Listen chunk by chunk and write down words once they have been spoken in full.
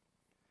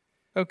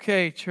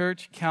Okay,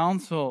 church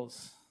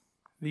councils,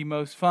 the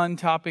most fun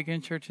topic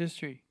in church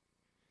history.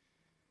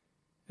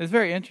 It's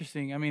very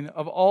interesting. I mean,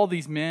 of all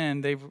these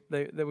men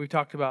that we've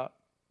talked about,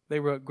 they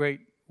wrote great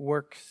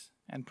works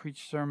and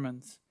preached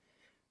sermons.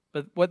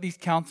 But what these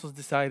councils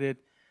decided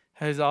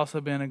has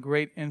also been a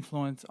great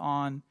influence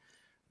on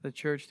the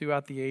church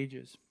throughout the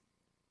ages.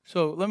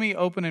 So let me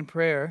open in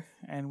prayer,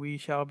 and we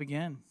shall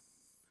begin.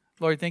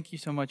 Lord, thank you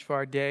so much for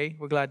our day.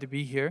 We're glad to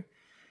be here.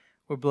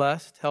 We're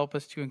blessed. Help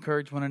us to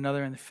encourage one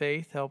another in the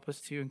faith. Help us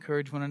to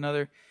encourage one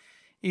another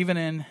even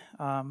in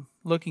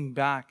looking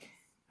back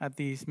at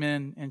these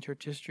men in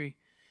church history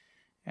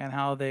and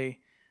how they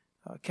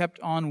kept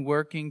on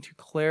working to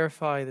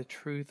clarify the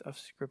truth of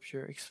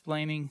Scripture,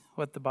 explaining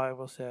what the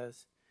Bible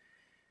says.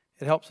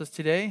 It helps us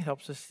today. It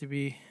helps us to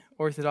be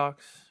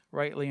orthodox,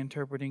 rightly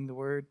interpreting the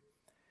Word.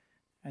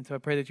 And so I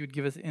pray that you would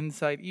give us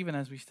insight even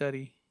as we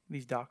study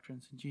these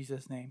doctrines. In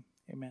Jesus' name,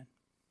 amen.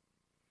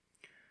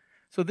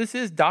 So this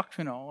is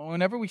doctrinal.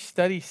 Whenever we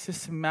study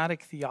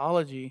systematic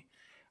theology,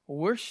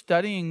 we're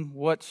studying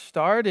what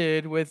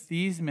started with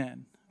these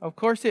men. Of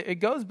course, it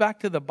goes back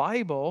to the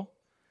Bible.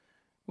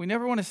 We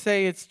never want to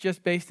say it's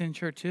just based in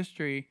church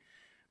history,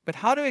 but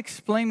how to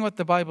explain what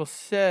the Bible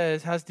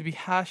says has to be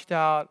hashed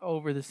out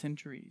over the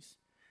centuries.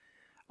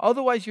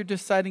 Otherwise, you're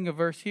just citing a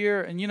verse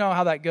here, and you know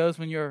how that goes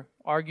when you're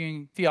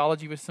arguing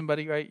theology with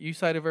somebody, right? You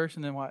cite a verse,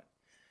 and then what?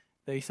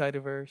 They cite a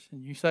verse,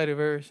 and you cite a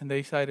verse, and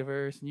they cite a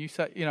verse, and you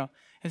cite,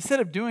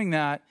 Instead of doing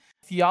that,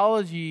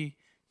 theology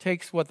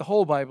takes what the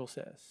whole Bible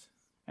says.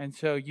 And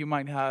so you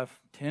might have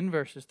 10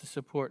 verses to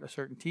support a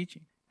certain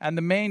teaching. And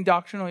the main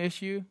doctrinal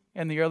issue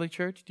in the early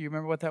church, do you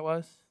remember what that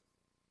was?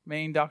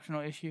 Main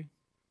doctrinal issue?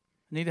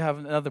 I need to have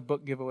another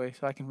book giveaway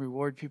so I can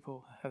reward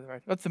people.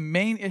 What's the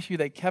main issue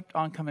they kept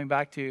on coming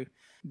back to?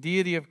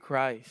 Deity of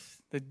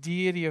Christ. The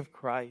deity of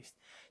Christ.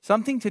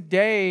 Something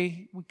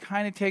today we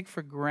kind of take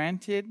for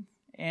granted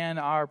in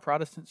our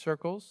Protestant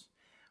circles.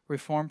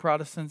 Reformed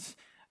Protestants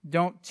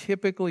don't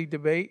typically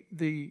debate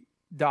the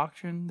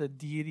doctrine, the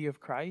deity of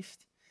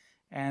Christ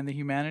and the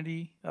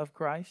humanity of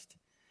Christ.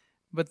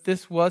 But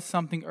this was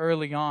something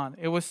early on.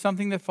 It was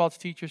something that false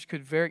teachers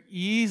could very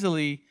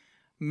easily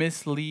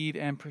mislead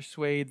and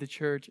persuade the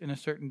church in a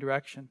certain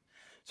direction.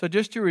 So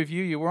just to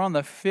review you, we're on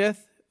the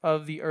 5th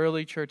of the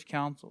early church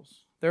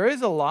councils. There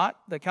is a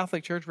lot. The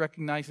Catholic Church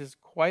recognizes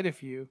quite a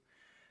few.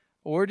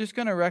 We're just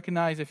going to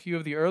recognize a few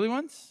of the early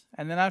ones.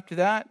 And then after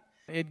that,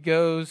 it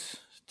goes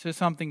to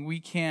something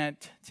we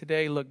can't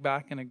today look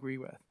back and agree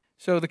with.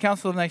 So the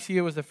Council of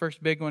Nicaea was the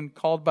first big one,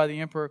 called by the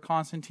Emperor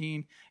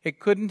Constantine. It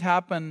couldn't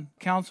happen.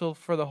 Council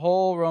for the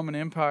whole Roman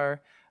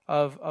Empire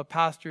of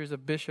pastors,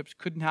 of bishops,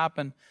 couldn't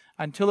happen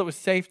until it was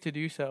safe to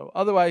do so.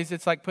 Otherwise,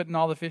 it's like putting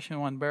all the fish in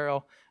one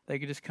barrel. They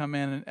could just come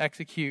in and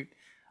execute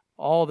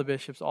all the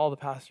bishops, all the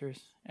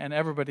pastors, and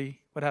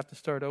everybody would have to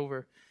start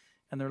over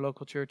in their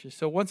local churches.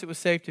 So once it was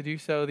safe to do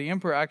so, the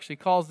emperor actually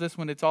calls this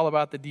one, it's all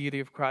about the deity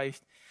of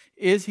Christ.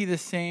 Is he the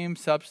same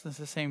substance,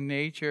 the same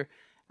nature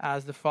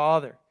as the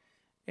Father?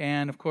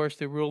 And of course,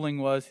 the ruling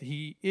was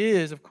he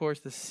is, of course,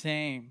 the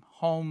same.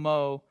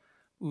 Homoousios,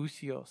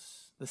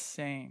 the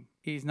same.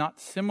 He's not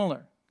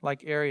similar,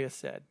 like Arius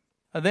said.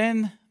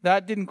 Then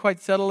that didn't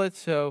quite settle it,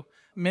 so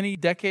many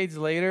decades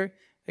later,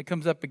 it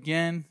comes up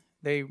again.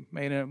 They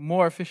made a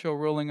more official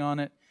ruling on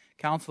it.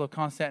 Council of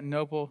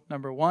Constantinople,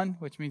 number 1,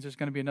 which means there's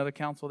going to be another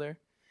council there.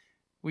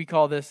 We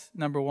call this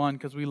number 1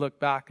 because we look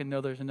back and know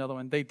there's another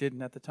one. They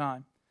didn't at the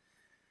time.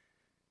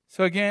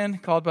 So again,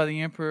 called by the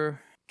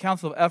emperor.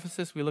 Council of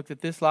Ephesus, we looked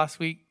at this last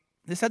week.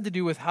 This had to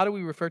do with how do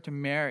we refer to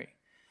Mary?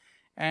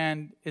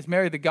 And is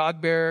Mary the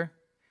God-bearer,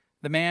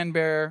 the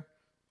man-bearer,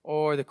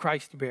 or the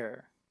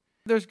Christ-bearer?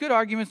 There's good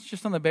arguments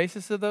just on the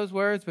basis of those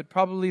words, but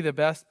probably the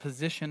best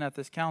position at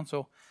this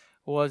council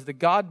was the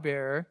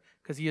God-bearer,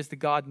 because he is the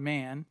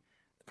God-man.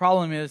 The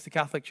problem is the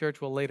Catholic Church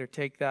will later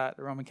take that,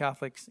 the Roman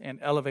Catholics, and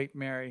elevate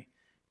Mary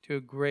to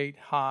a great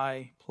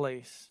high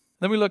place.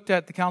 Then we looked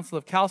at the Council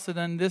of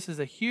Chalcedon. This is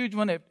a huge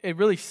one. It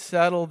really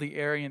settled the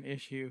Arian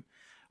issue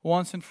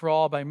once and for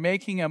all by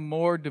making a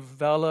more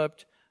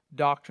developed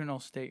doctrinal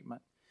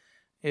statement.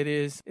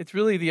 It's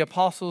really the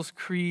Apostles'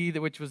 Creed,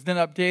 which was then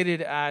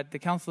updated at the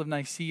Council of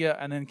Nicaea,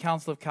 and then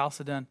Council of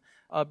Chalcedon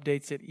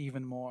updates it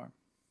even more.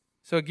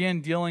 So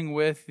again, dealing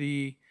with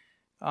the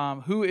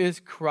who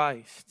is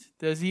Christ?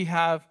 Does he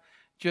have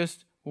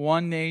just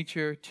one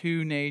nature,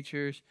 two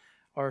natures,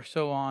 or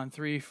so on,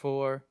 3,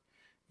 4?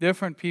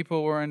 Different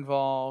people were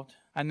involved.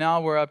 And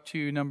now we're up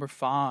to number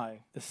 5,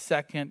 the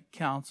Second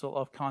Council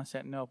of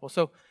Constantinople.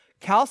 So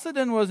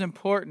Chalcedon was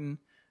important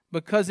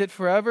because it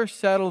forever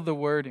settled the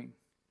wording.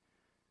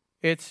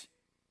 It's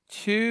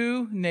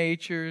 2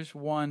 natures,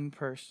 1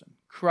 person.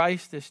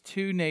 Christ is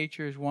 2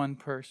 natures, 1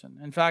 person.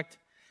 In fact,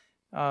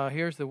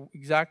 here's the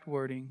exact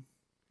wording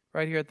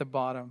right here at the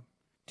bottom.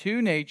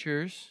 2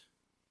 natures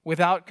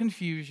without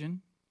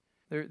confusion.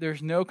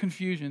 There's no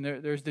confusion.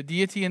 There's the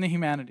deity and the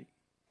humanity.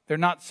 They're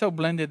not so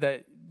blended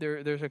that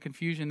there's a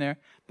confusion there.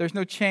 There's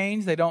no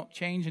change. They don't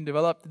change and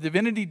develop. The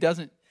divinity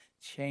doesn't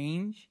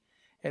change.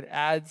 It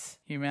adds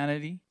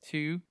humanity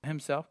to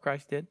himself.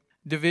 Christ did.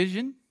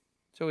 division.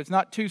 So it's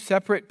not two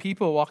separate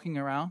people walking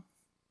around.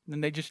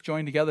 Then they just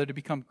join together to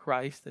become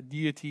Christ, the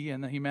deity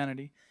and the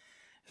humanity.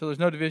 So there's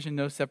no division,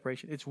 no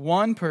separation. It's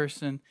one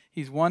person.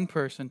 He's one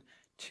person,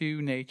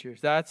 two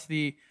natures. That's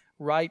the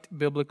right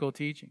biblical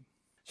teaching.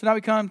 So now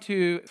we come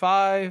to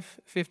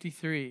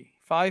 553.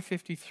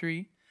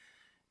 553.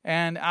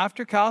 And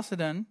after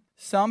Chalcedon,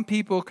 some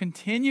people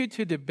continue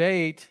to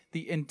debate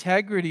the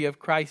integrity of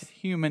Christ's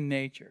human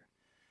nature.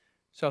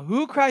 So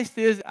who Christ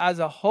is as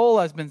a whole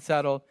has been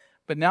settled,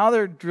 but now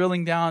they're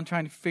drilling down,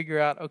 trying to figure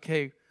out,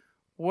 okay,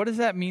 what does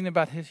that mean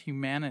about his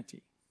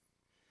humanity?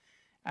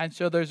 And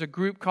so there's a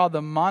group called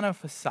the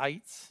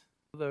Monophysites.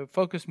 They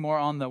focus more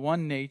on the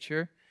one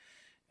nature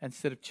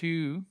instead of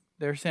two.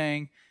 They're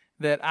saying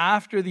that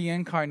after the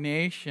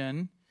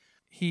incarnation,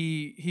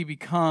 he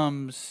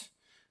becomes,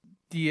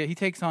 he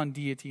takes on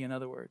deity, in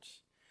other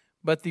words.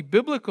 But the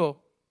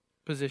biblical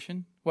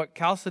position, what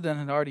Chalcedon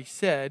had already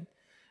said,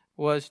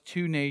 was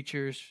two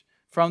natures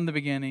from the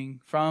beginning,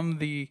 from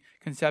the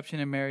conception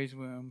in Mary's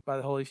womb by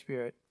the Holy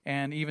Spirit.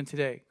 And even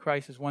today,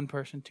 Christ is one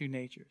person, two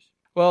natures.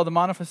 Well, the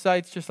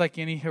Monophysites, just like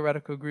any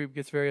heretical group,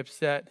 gets very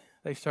upset.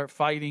 They start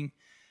fighting.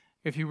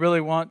 If you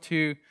really want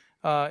to,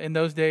 in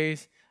those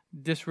days,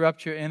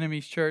 disrupt your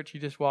enemy's church, you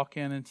just walk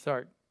in and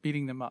start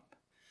beating them up.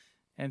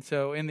 And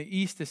so in the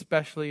East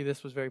especially,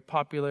 this was very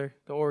popular.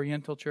 The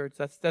Oriental church,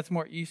 that's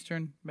more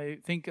Eastern.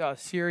 Think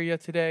Syria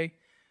today,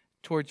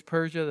 towards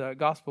Persia, the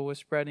gospel was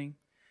spreading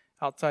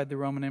outside the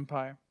Roman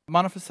Empire.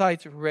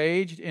 Monophysites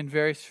raged in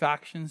various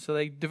factions, so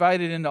they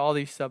divided into all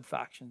these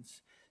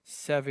sub-factions.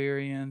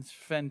 Severians,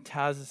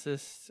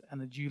 Phantazicists,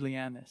 and the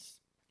Julianists.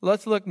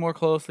 Let's look more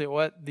closely at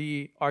what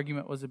the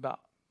argument was about.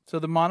 So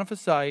the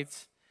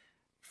Monophysites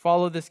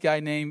followed this guy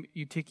named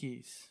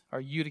Eutyches,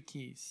 or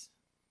Eutyches.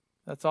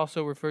 That's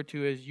also referred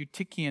to as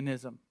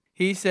Eutychianism.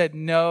 He said,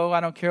 no, I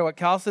don't care what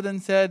Chalcedon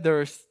said,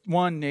 there's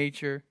one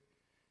nature,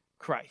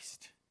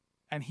 Christ.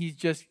 And he's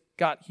just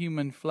got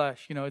human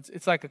flesh. You know,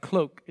 it's like a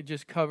cloak. It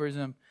just covers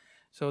him.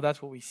 So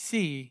that's what we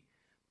see,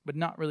 but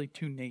not really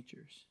two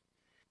natures.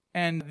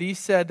 And these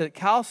said that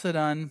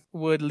Chalcedon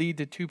would lead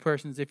to two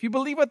persons. If you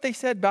believe what they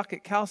said back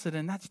at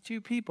Chalcedon, that's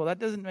two people. That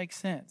doesn't make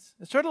sense.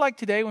 It's sort of like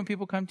today when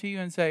people come to you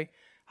and say,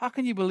 how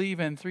can you believe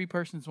in three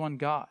persons, one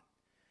God?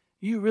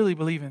 You really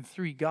believe in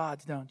three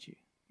gods, don't you?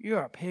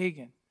 You're a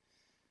pagan.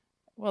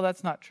 Well,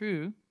 that's not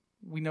true.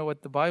 We know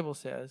what the Bible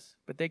says,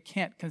 but they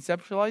can't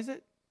conceptualize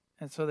it.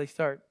 And so they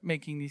start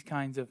making these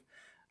kinds of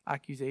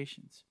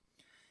accusations.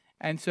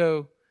 And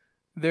so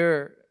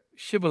their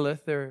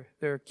shibboleth,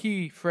 their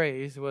key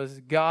phrase was,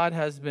 God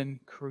has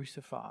been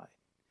crucified.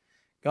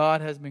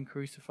 God has been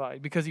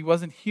crucified. Because he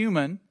wasn't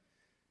human,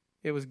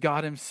 it was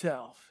God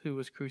himself who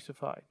was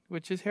crucified,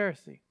 which is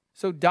heresy.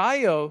 So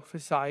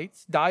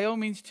Diophysites, dio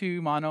means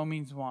two, mono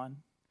means one.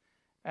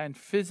 And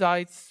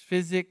physites,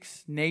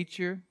 physics,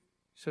 nature.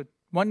 So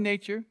one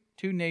nature,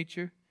 two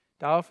nature.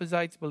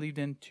 Diophysites believed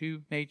in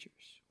two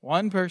natures.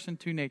 One person,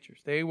 two natures.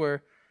 They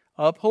were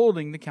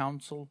upholding the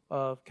Council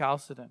of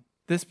Chalcedon.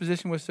 This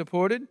position was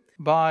supported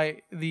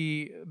by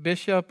the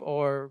bishop,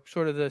 or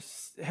sort of the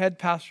head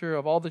pastor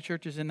of all the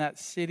churches in that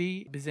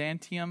city,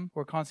 Byzantium,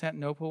 where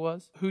Constantinople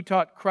was, who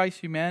taught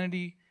Christ's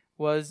humanity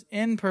was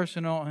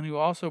impersonal, and who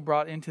also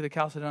brought into the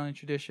Chalcedonian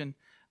tradition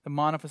the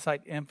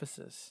Monophysite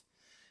emphasis.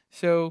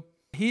 So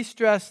he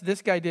stressed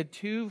this guy did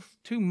too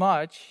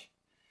much,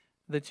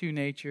 the two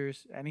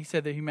natures, and he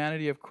said the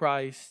humanity of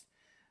Christ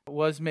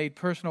was made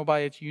personal by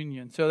its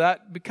union. So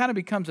that kind of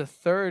becomes a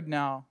third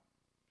now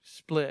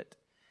split.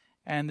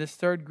 And this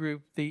third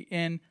group, the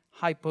in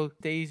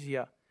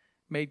hypostasia,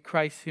 made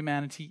Christ's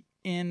humanity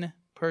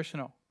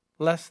impersonal,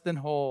 less than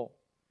whole.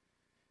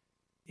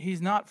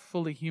 He's not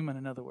fully human,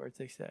 in other words,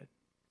 they said.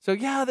 So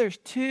yeah, there's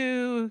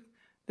two,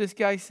 this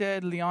guy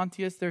said,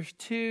 Leontius, there's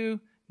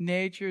two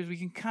natures. We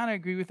can kind of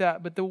agree with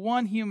that. But the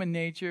one human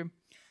nature,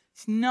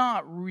 it's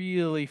not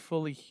really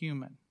fully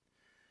human.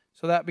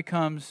 So that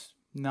becomes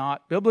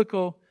not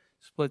biblical,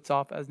 splits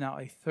off as now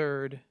a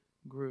third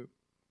group.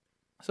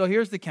 So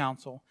here's the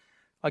council.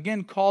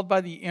 Again, called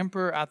by the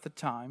emperor at the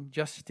time,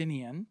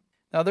 Justinian.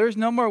 Now, there's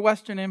no more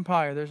Western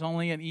Empire. There's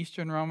only an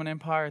Eastern Roman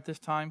Empire at this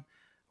time.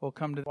 We'll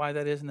come to why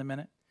that is in a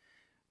minute.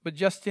 But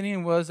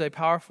Justinian was a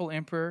powerful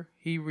emperor.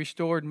 He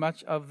restored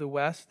much of the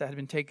West that had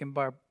been taken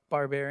by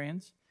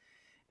barbarians.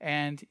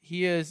 And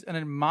he is an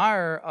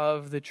admirer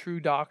of the true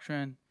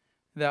doctrine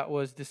that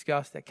was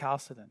discussed at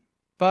Chalcedon.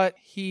 But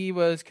he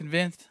was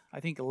convinced, I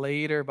think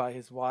later by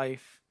his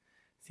wife,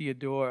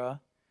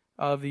 Theodora,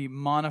 of the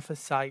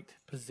Monophysite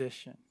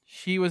position.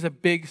 She was a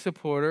big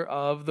supporter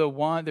of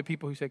the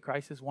people who said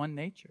Christ is one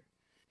nature.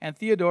 And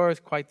Theodora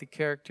is quite the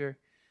character.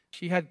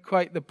 She had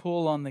quite the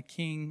pull on the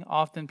king.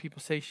 Often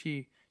people say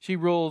she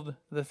ruled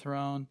the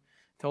throne,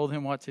 told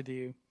him what to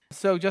do.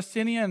 So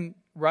Justinian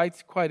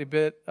writes quite a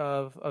bit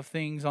of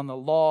things on the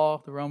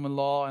law, the Roman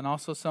law, and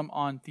also some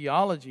on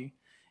theology.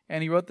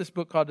 And he wrote this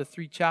book called The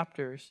Three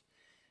Chapters.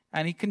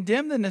 And he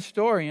condemned the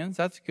Nestorians,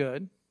 that's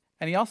good.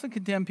 And he also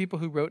condemned people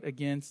who wrote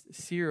against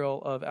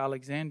Cyril of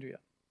Alexandria.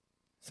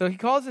 So he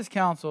calls this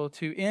council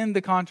to end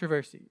the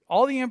controversy.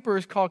 All the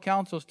emperors call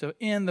councils to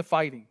end the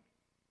fighting.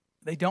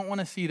 They don't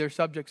want to see their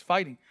subjects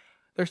fighting.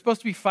 They're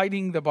supposed to be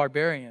fighting the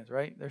barbarians,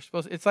 right?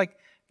 It's like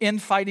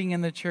infighting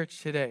in the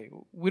church today.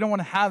 We don't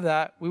want to have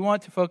that. We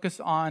want to focus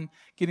on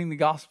getting the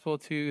gospel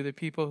to the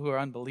people who are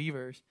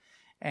unbelievers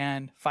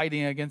and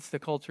fighting against the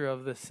culture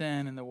of the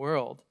sin in the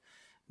world,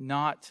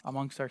 not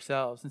amongst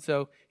ourselves. And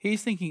so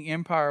he's thinking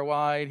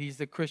empire-wide. He's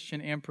the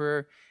Christian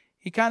emperor.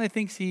 He kind of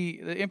thinks the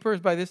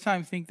emperors by this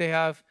time think they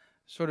have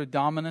sort of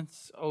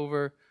dominance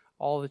over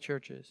all the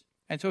churches.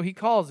 And so he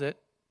calls it,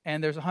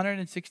 and there's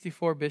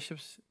 164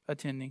 bishops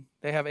attending.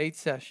 They have 8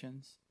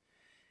 sessions.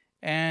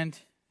 And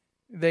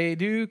they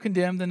do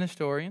condemn the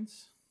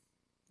Nestorians.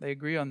 They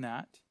agree on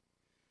that.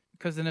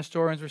 Because the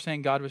Nestorians were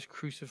saying God was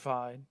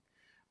crucified.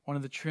 One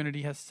of the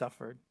Trinity has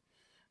suffered.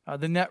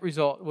 The net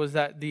result was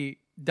that the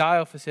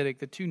diophysitic,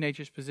 the two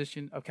natures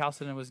position of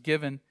Chalcedon, was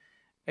given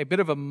a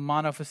bit of a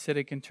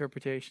monophysitic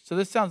interpretation. So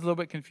this sounds a little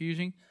bit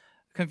confusing,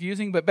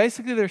 but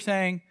basically they're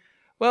saying,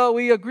 well,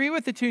 we agree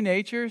with the two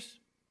natures,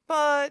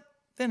 but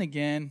then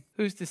again,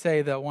 who's to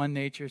say that one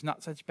nature is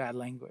not such bad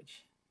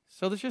language?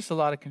 So there's just a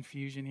lot of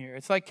confusion here.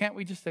 It's like, can't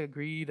we just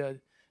agree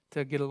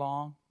to get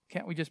along?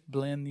 Can't we just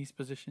blend these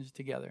positions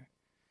together?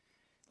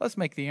 Let's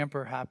make the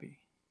emperor happy.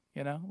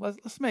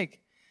 Let's make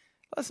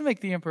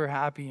the emperor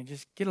happy and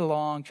just get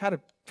along. Try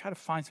to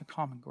find some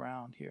common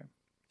ground here.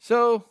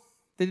 So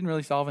they didn't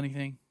really solve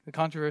anything. The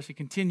controversy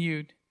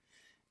continued,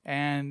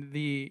 and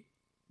the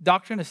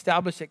doctrine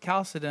established at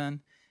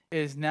Chalcedon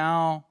is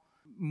now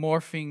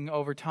morphing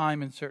over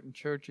time in certain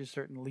churches,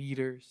 certain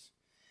leaders.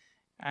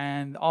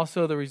 And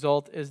also the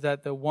result is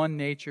that the one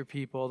nature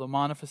people, the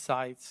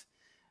Monophysites,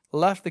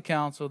 left the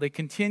council. They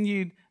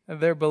continued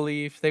their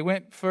beliefs. They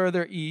went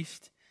further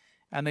east,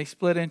 and they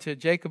split into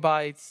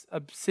Jacobites,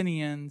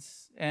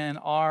 Abyssinians, and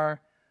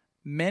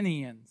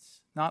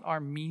Armenians. Not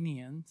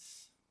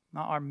Armenians.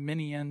 Not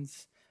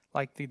Armenians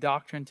like the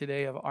doctrine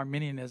today of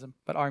Arminianism,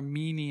 but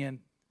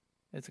Armenian.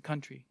 It's a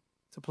country.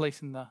 It's a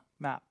place in the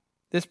map.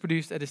 This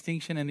produced a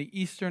distinction in the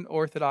Eastern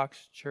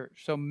Orthodox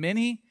Church. So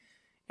many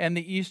in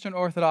the Eastern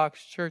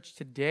Orthodox Church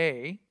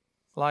today,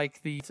 I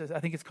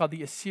think it's called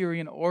the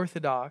Assyrian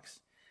Orthodox,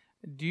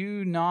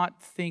 do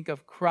not think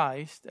of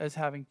Christ as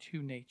having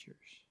two natures.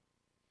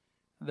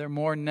 They're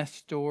more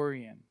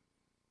Nestorian,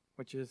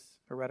 which is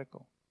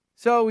heretical.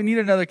 So we need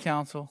another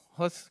council.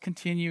 Let's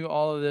continue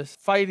all of this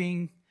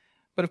fighting.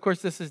 But of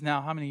course, this is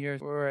now how many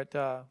years? We're at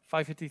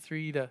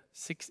 553 to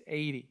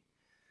 680.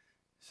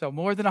 So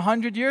more than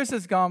 100 years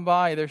has gone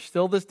by. There's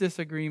still this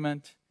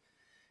disagreement.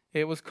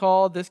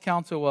 This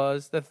council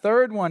was the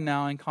third one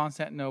now in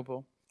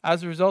Constantinople,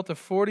 as a result of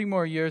 40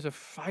 more years of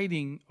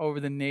fighting over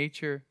the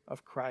nature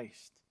of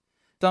Christ.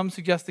 Some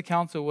suggest the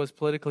council was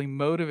politically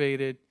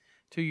motivated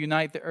to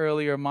unite the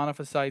earlier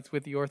Monophysites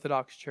with the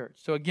Orthodox Church.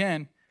 So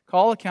again,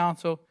 call a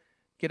council,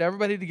 get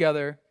everybody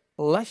together.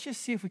 Let's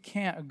just see if we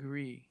can't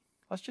agree.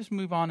 Let's just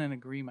move on in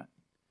agreement.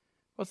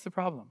 What's the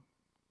problem?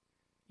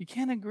 You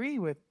can't agree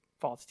with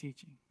false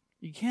teaching.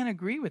 You can't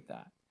agree with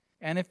that.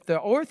 And if the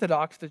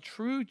Orthodox, the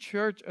true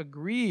church,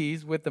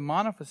 agrees with the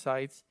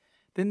Monophysites,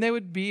 then they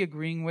would be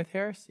agreeing with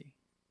heresy.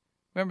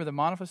 Remember, the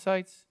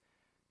Monophysites,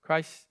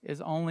 Christ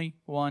is only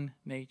one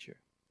nature.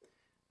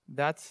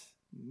 That's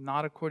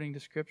not according to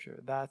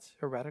Scripture. That's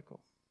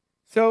heretical.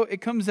 So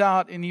it comes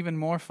out in even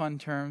more fun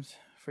terms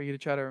for you to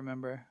try to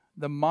remember.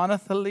 The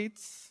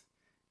Monothelites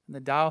and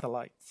the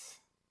Diothelites.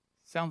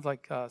 Sounds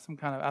like some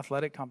kind of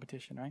athletic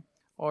competition, right?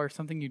 Or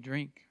something you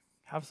drink.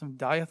 Have some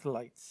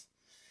Diothelites.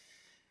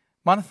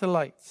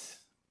 Monothelites.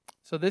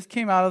 So this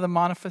came out of the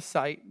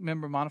Monophysite.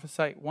 Remember,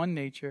 Monophysite, one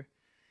nature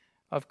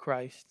of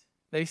Christ.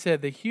 They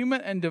said the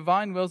human and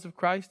divine wills of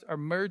Christ are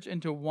merged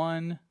into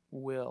one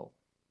will.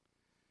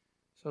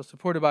 So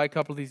supported by a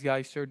couple of these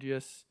guys,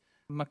 Sergius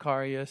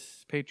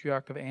Macarius,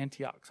 Patriarch of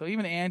Antioch. So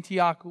even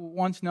Antioch,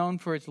 once known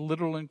for its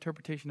literal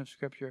interpretation of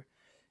Scripture,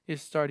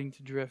 is starting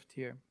to drift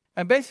here.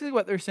 And basically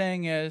what they're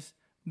saying is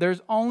there's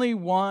only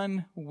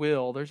one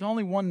will. There's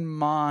only one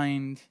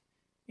mind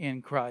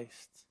in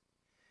Christ.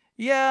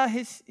 Yeah,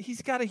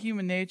 he's got a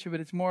human nature, but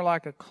it's more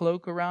like a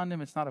cloak around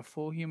him. It's not a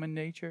full human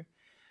nature.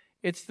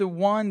 It's the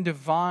one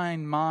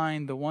divine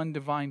mind, the one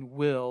divine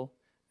will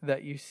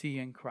that you see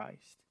in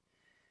Christ.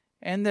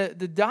 And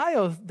the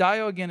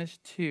dio again is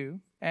two,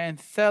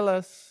 and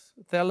telos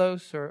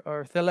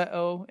or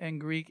theleo in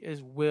Greek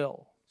is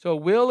will. So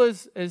will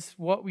is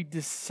what we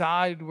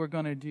decide we're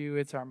going to do.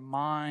 It's our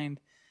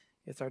mind.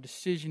 It's our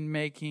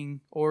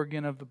decision-making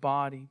organ of the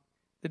body.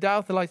 The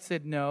Diothelites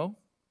said no.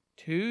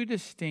 Two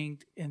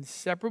distinct,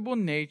 inseparable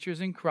natures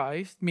in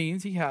Christ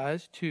means he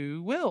has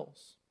two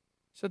wills.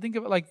 So think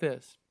of it like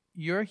this.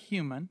 You're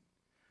human.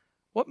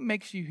 What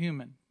makes you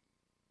human?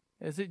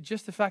 Is it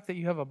just the fact that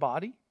you have a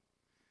body?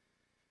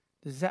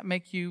 Does that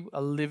make you a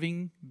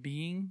living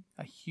being,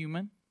 a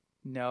human?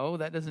 No,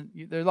 that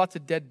doesn't. There are lots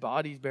of dead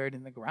bodies buried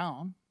in the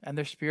ground, and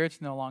their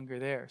spirit's no longer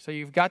there. So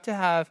you've got to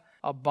have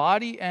a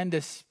body and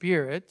a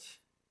spirit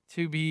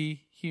to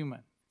be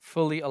human,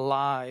 fully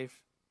alive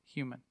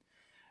human.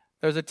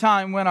 There's a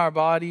time when our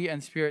body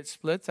and spirit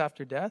splits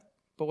after death,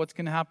 but what's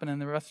going to happen in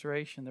the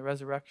restoration, the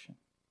resurrection?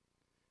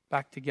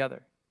 Back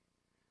together.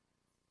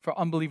 For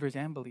unbelievers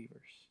and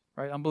believers,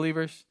 right?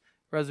 Unbelievers,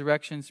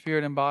 resurrection,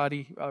 spirit and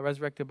body,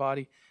 resurrected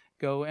body,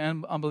 go,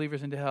 and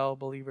unbelievers into hell,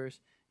 believers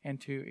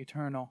into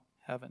eternal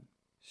heaven.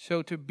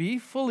 So to be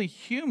fully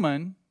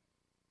human,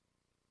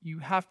 you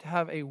have to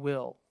have a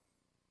will.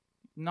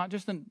 Not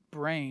just a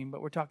brain,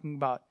 but we're talking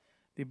about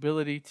the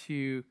ability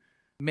to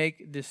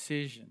make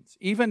decisions.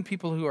 Even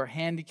people who are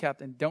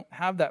handicapped and don't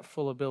have that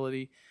full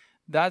ability,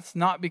 that's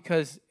not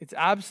because it's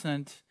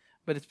absent,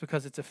 but it's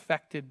because it's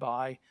affected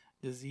by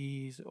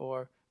disease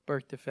or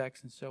birth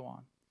defects and so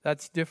on.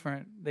 That's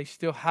different. They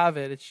still have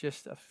it. It's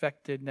just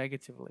affected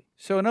negatively.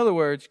 So in other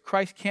words,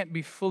 Christ can't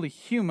be fully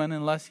human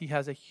unless he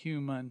has a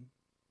human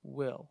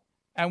will.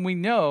 And we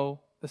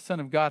know the Son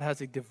of God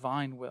has a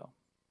divine will.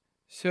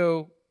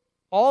 So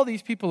all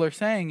these people are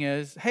saying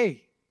is,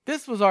 hey,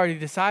 this was already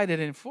decided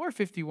in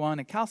 451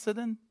 at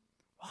Chalcedon.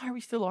 Why are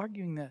we still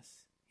arguing this?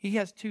 He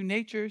has two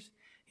natures.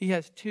 He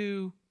has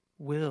two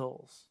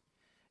wills.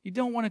 You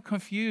don't want to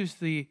confuse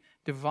the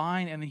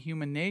divine and the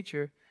human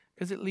nature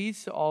because it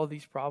leads to all of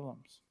these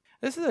problems.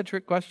 This is a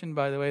trick question,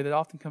 by the way, that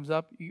often comes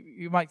up.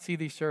 You might see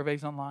these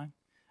surveys online.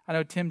 I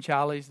know Tim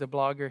Challies, the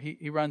blogger,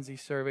 he runs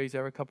these surveys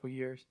every couple of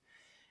years.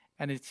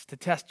 And it's to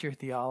test your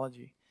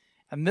theology.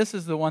 And this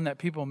is the one that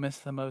people miss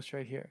the most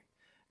right here.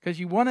 Because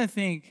you want to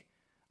think,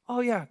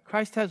 oh yeah,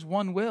 Christ has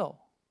one will.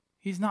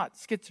 He's not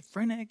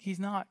schizophrenic. He's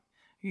not,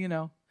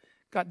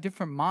 got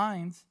different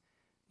minds.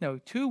 No,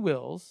 two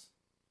wills,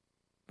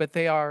 but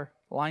they are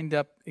lined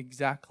up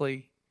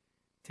exactly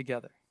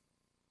together.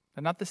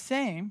 They're not the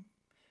same.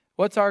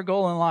 What's our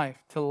goal in life?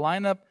 To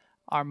line up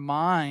our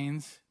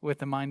minds with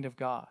the mind of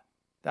God.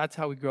 That's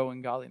how we grow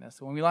in godliness.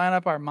 So when we line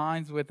up our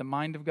minds with the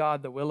mind of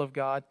God, the will of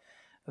God,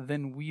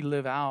 then we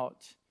live out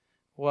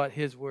what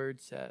his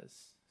word says.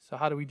 So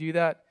how do we do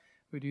that?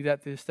 We do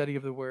that through the study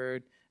of the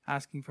word,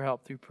 asking for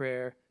help through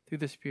prayer, through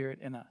the Spirit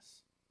in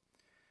us.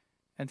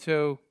 And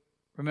so,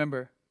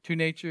 remember, two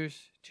natures,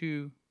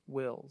 two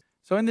wills.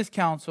 So in this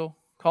council,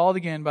 called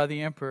again by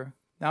the emperor,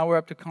 now we're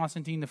up to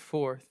Constantine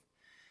IV.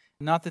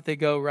 Not that they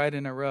go right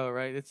in a row,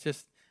 right? It's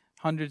just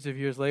hundreds of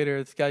years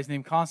later. This guy's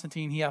named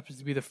Constantine. He happens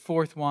to be the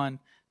fourth one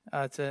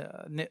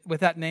with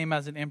that name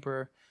as an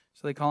emperor.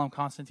 So they call him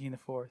Constantine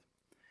IV.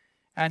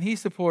 And he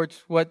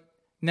supports what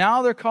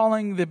now they're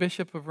calling the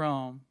Bishop of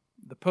Rome,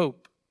 the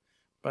Pope,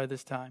 by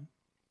this time.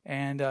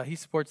 And he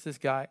supports this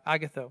guy,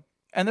 Agatho.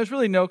 And there's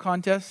really no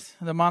contest.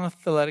 The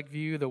monotheletic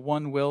view, the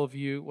one will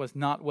view, was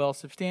not well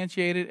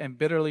substantiated and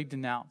bitterly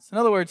denounced. In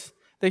other words,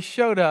 they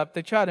showed up,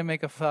 they tried to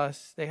make a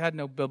fuss, they had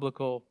no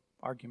biblical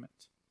argument.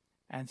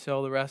 And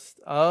so the rest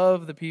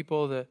of the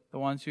people, the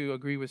ones who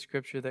agree with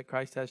Scripture that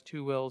Christ has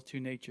two wills, two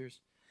natures,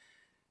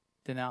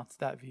 denounced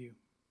that view.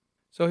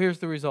 So here's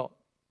the result.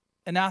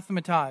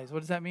 Anathematized. What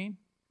does that mean?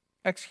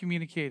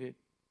 Excommunicated.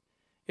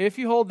 If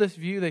you hold this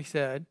view, they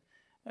said,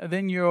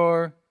 then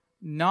you're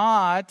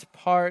not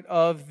part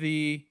of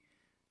the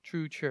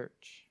true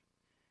church.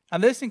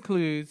 And this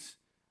includes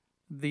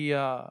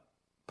the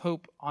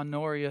Pope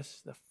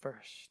Honorius I,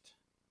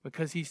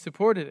 because he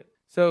supported it.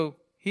 So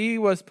he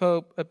was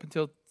Pope up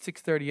until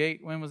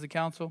 638. When was the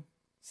council?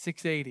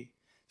 680.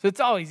 So it's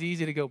always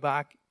easy to go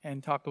back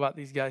and talk about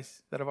these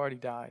guys that have already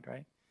died,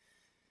 right?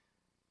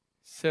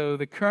 So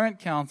the current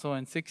council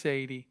in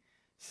 680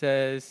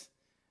 says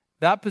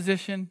that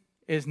position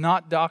is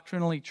not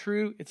doctrinally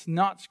true. It's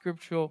not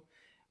scriptural.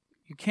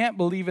 You can't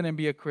believe it and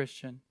be a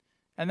Christian.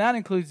 And that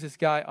includes this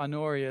guy,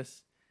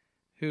 Honorius,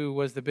 who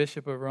was the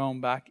Bishop of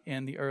Rome back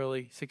in the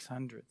early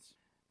 600s.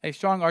 A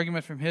strong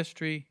argument from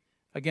history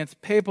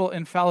against papal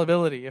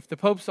infallibility. If the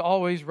Pope's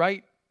always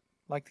right,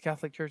 like the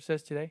Catholic Church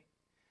says today,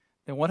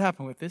 then what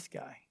happened with this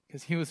guy?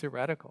 Because he was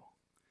heretical.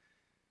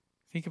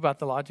 Think about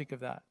the logic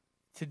of that.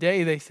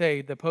 Today they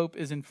say the Pope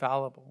is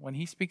infallible. When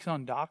he speaks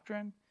on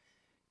doctrine,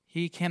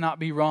 he cannot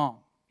be wrong.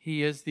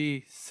 He is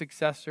the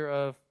successor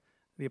of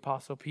the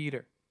Apostle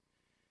Peter.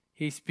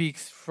 He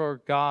speaks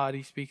for God.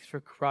 He speaks for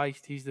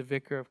Christ. He's the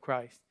vicar of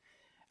Christ.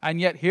 And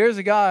yet here's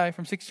a guy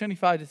from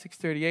 625 to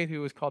 638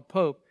 who was called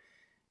Pope,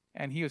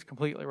 and he was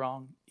completely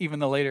wrong. Even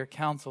the later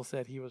council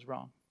said he was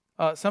wrong.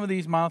 Some of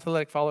these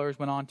monotheletic followers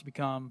went on to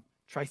become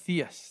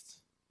tritheists,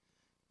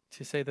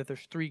 to say that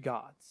there's three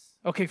gods.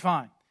 Okay,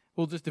 fine.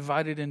 We'll just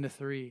divide it into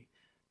three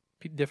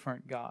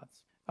different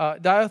gods.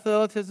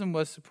 Diotheletism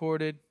was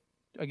supported,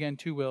 again,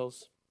 two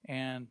wills,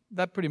 and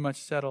that pretty much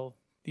settled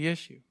the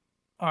issue.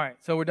 All right,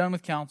 so we're done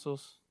with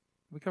councils.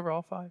 Did we cover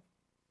all five?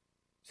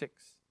 6.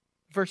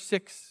 Verse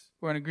 6,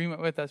 we're in agreement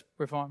with as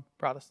Reformed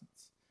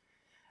Protestants.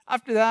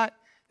 After that,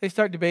 they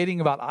start debating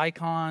about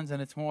icons,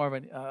 and it's more of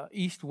an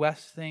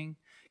east-west thing.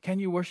 Can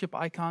you worship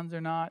icons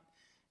or not?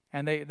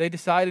 And they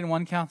decide in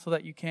one council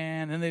that you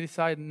can, and then they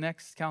decide in the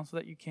next council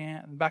that you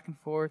can't, and back and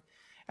forth.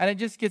 And it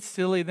just gets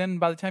silly. Then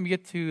by the time you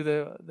get to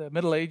the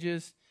Middle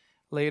Ages,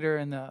 later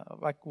in the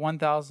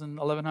 1000,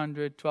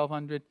 1100,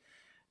 1200,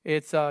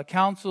 it's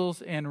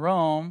councils in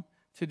Rome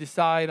to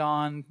decide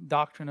on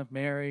doctrine of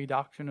Mary,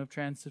 doctrine of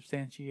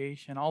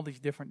transubstantiation, all these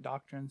different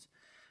doctrines.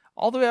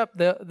 All the way up,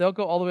 they'll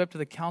go all the way up to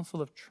the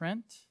Council of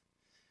Trent,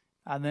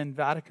 and then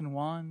Vatican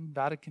I,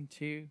 Vatican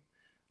II,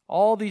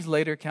 all these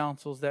later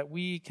councils that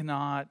we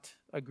cannot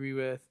agree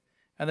with,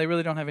 and they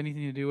really don't have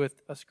anything to do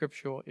with a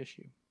scriptural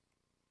issue.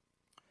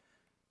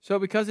 So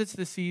because it's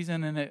the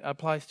season and it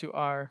applies to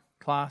our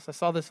class, I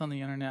saw this on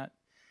the internet.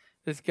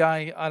 This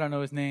guy, I don't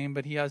know his name,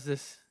 but he has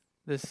this.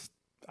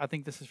 I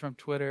think this is from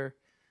Twitter,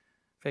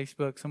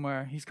 Facebook,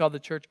 somewhere. He's called the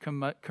Church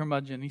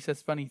Curmudgeon. He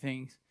says funny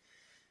things.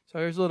 So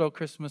here's a little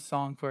Christmas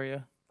song for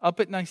you. Up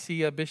at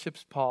Nicaea,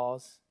 bishops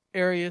pause,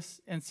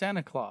 Arius and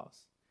Santa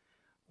Claus.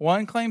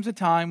 One claims a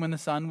time when the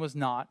sun was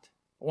not.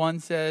 One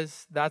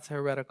says that's a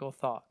heretical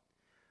thought.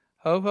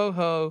 Ho, ho,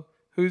 ho,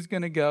 who's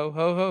going to go?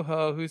 Ho, ho,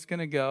 ho, who's going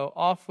to go?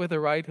 Off with a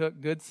right hook,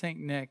 good St.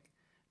 Nick.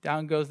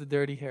 Down goes the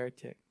dirty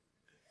heretic.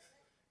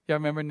 Y'all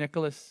remember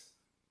Nicholas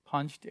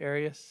punched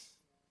Arius?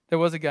 There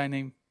was a guy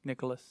named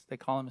Nicholas. They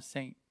call him a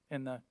saint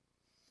in the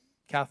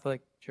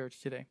Catholic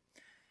Church today.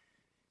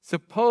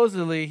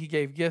 Supposedly, he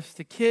gave gifts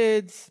to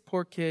kids,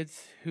 poor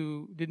kids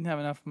who didn't have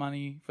enough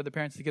money for the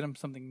parents to get them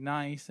something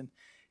nice. And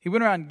he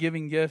went around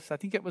giving gifts. I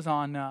think it was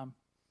on,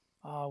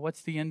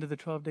 what's the end of the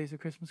 12 days of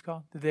Christmas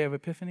called? The Day of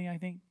Epiphany, I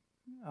think,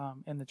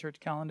 in the church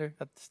calendar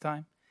at this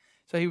time.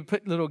 So he would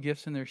put little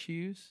gifts in their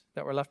shoes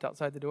that were left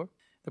outside the door,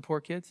 the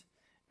poor kids.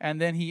 And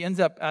then he ends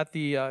up at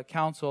the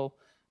Council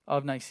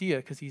of Nicaea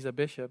because he's a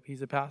bishop.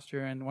 He's a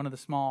pastor in one of the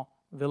small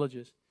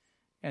villages.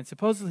 And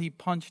supposedly he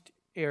punched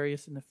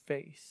Arius in the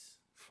face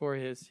for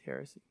his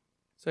heresy.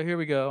 So here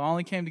we go. I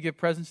only came to give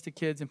presents to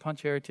kids and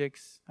punch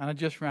heretics, and I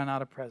just ran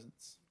out of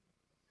presents.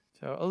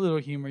 So a little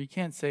humor. You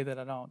can't say that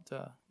I don't,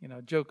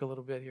 joke a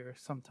little bit here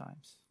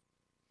sometimes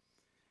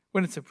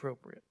when it's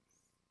appropriate.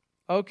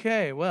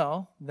 Okay,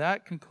 well,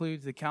 that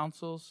concludes the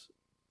councils.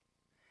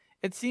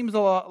 It seems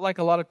like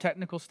a lot of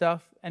technical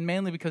stuff, and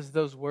mainly because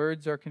those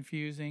words are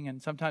confusing,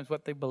 and sometimes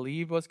what they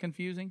believed was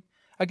confusing.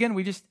 Again,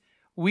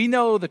 we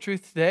know the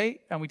truth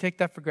today, and we take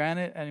that for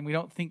granted, and we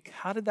don't think,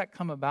 how did that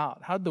come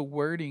about? How did the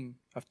wording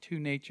of two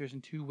natures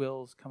and two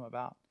wills come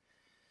about?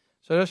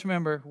 So just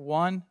remember,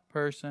 one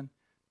person,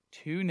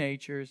 two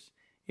natures.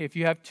 If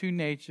you have two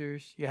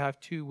natures, you have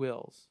two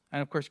wills.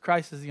 And of course,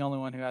 Christ is the only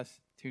one who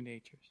has two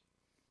natures.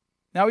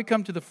 Now we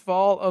come to the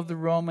fall of the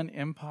Roman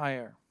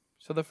Empire.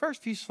 So the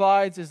first few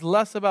slides is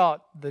less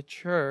about the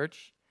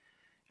church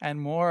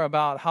and more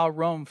about how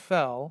Rome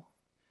fell,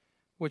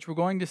 which we're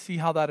going to see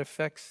how that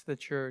affects the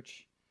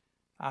church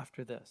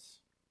after this.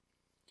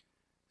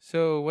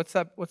 So what's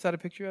that a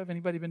picture of?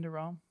 Anybody been to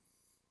Rome?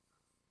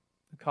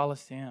 The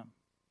Colosseum.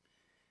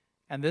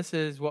 And this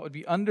is what would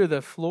be under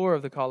the floor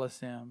of the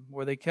Colosseum,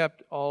 where they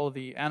kept all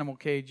the animal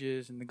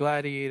cages and the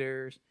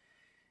gladiators.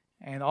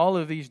 And all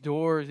of these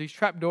doors, these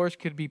trap doors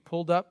could be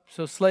pulled up.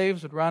 So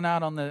slaves would run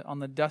out on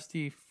the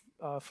dusty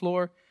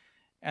floor,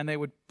 and they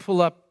would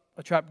pull up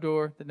a trap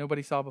door that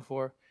nobody saw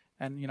before,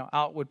 and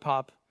out would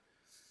pop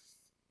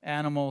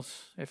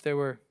animals if they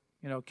were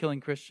killing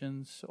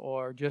Christians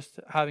or just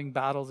having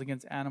battles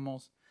against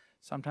animals.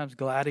 Sometimes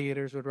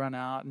gladiators would run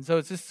out, and so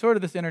it's just sort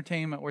of this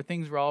entertainment where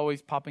things were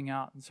always popping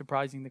out and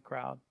surprising the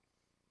crowd.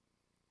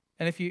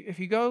 And if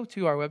you go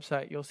to our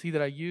website, you'll see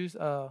that I use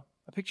a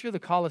picture of the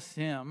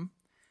Colosseum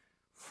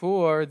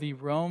for the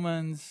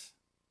Romans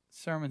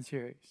sermon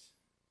series,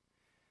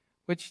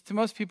 which to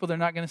most people, they're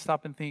not going to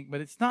stop and think,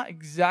 but it's not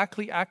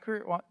exactly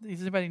accurate.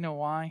 Does anybody know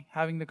why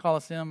having the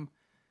Colosseum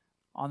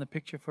on the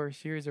picture for a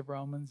series of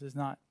Romans is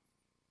not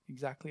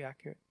exactly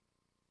accurate?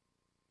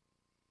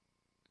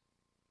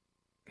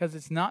 Because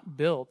it's not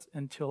built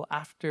until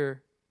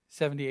after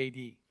 70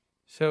 AD.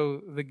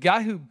 So the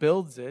guy who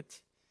builds it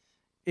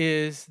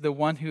is the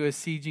one who is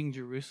sieging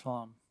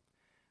Jerusalem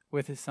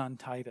with his son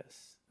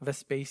Titus,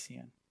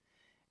 Vespasian.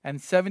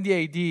 And 70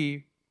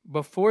 AD,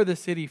 before the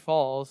city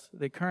falls,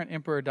 the current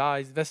emperor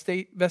dies,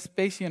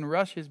 Vespasian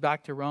rushes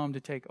back to Rome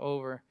to take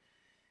over.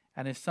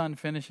 And his son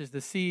finishes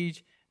the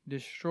siege,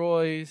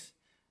 destroys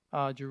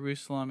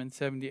Jerusalem in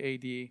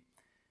 70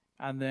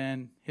 AD. And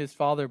then his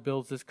father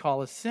builds this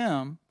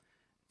Colosseum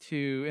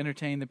to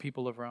entertain the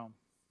people of Rome.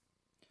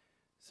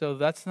 So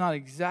that's not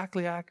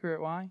exactly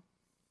accurate. Why?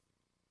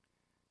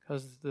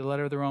 Because the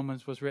letter of the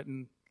Romans was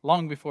written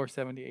long before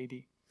 70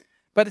 AD.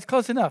 But it's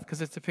close enough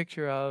because it's a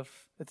picture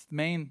it's the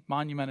main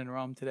monument in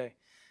Rome today.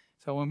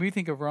 So when we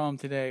think of Rome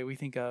today, we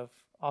think of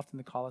often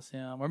the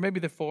Colosseum or maybe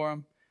the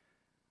Forum.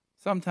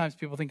 Sometimes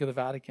people think of the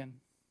Vatican.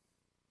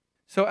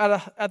 So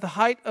at the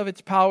height of its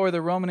power,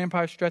 the Roman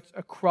Empire stretched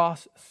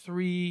across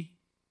three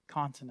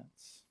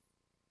continents.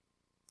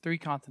 Three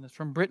continents,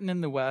 from Britain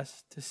in the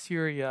west to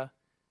Syria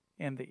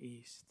in the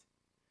east.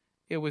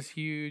 It was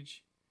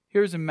huge.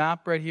 Here's a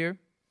map right here.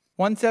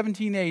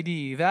 117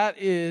 AD, that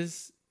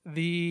is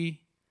the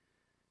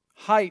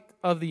height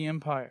of the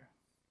empire.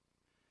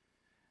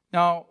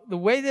 Now, the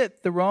way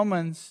that the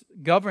Romans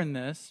govern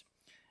this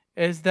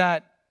is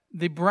that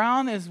the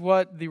brown is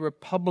what the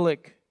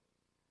Republic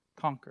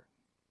conquered.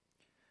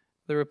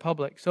 The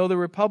Republic. So the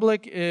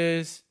Republic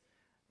is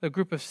the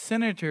group of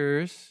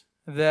senators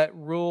that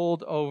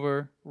ruled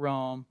over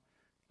Rome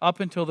up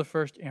until the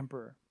first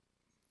emperor.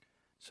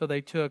 So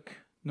they took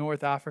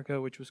North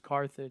Africa, which was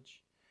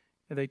Carthage.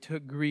 They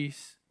took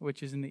Greece,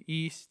 which is in the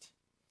east.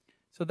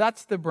 So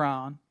that's the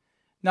brown.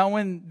 Now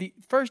when the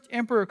first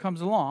emperor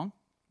comes along,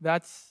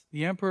 that's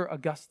the Emperor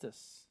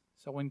Augustus.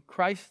 So when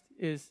Christ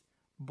is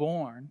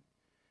born,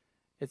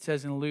 it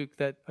says in Luke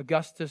that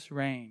Augustus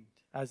reigned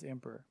as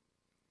emperor.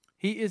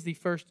 He is the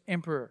first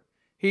emperor.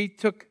 He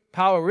took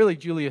power, really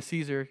Julius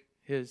Caesar,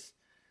 his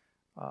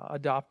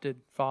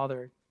adopted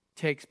father,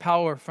 takes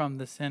power from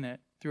the Senate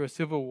through a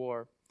civil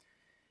war.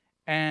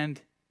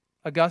 And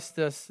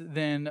Augustus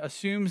then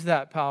assumes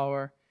that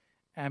power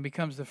and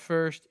becomes the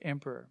first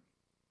emperor.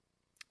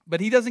 But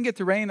he doesn't get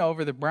to reign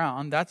over the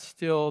brown. That's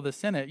still the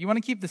Senate. You want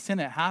to keep the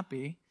Senate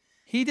happy.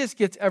 He just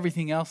gets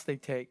everything else they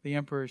take, the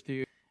emperors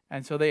do.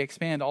 And so they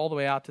expand all the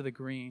way out to the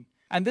green.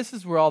 And this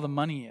is where all the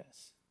money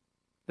is.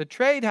 The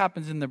trade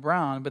happens in the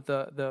brown, but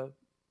the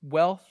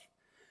wealth,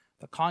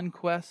 the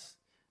conquest,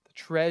 the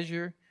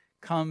treasure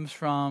comes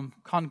from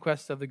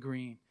conquest of the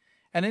green.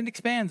 And it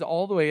expands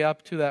all the way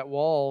up to that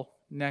wall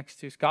next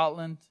to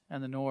Scotland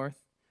and the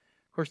north.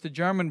 Of course, the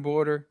German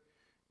border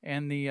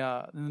and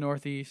the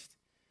northeast.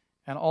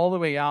 And all the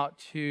way out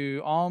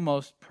to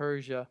almost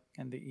Persia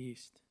and the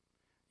east.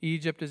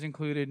 Egypt is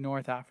included,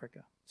 North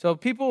Africa. So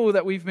people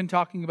that we've been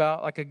talking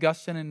about, like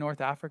Augustine in North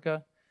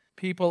Africa,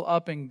 people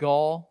up in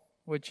Gaul,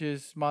 which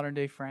is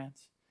modern-day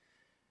France,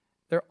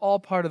 they're all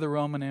part of the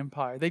Roman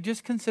Empire. They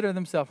just consider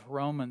themselves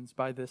Romans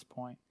by this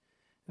point.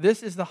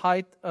 This is the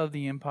height of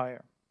the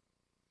empire.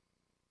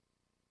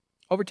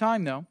 Over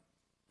time, though,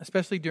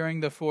 especially during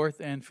the 4th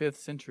and 5th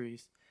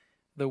centuries,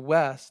 the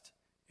West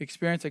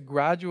experienced a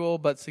gradual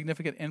but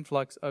significant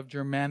influx of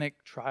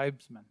Germanic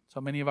tribesmen. So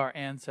many of our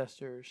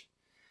ancestors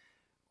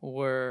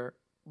were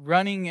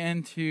running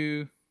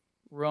into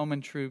Roman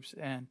troops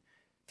and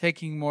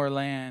taking more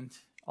land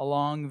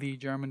along the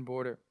German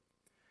border.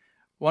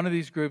 One of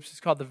these groups is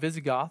called the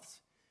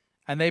Visigoths,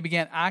 and they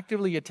began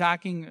actively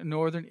attacking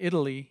northern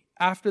Italy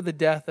after the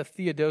death of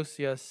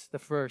Theodosius I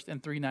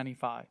in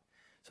 395.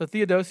 So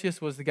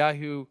Theodosius was the guy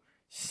who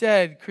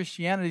said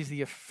Christianity is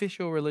the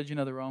official religion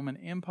of the Roman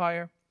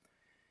Empire.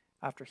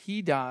 After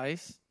he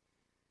dies,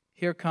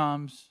 here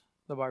comes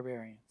the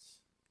barbarians.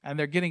 And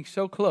they're getting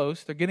so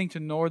close, they're getting to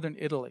northern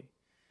Italy.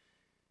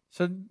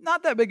 So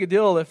not that big a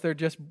deal if they're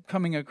just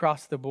coming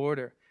across the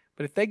border.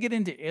 But if they get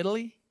into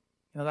Italy,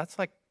 that's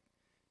like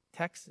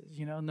Texas.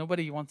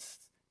 Nobody wants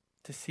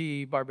to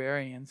see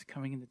barbarians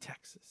coming into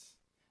Texas.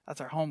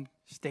 That's our home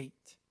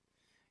state.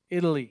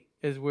 Italy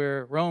is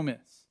where Rome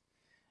is.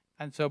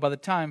 And so by the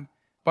time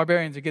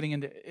barbarians are getting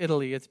into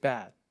Italy, it's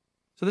bad.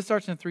 So this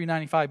starts in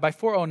 395. By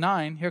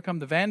 409, here come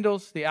the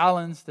Vandals, the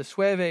Alans, the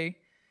Suevi,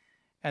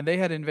 and they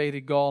had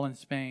invaded Gaul and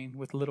Spain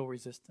with little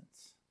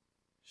resistance.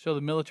 So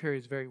the military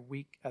is very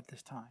weak at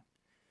this time.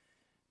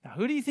 Now,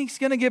 who do you think is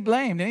going to get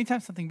blamed? Anytime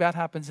something bad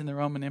happens in the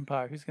Roman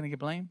Empire, who's going to get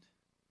blamed?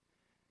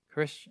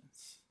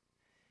 Christians.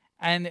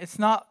 And it's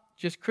not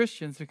just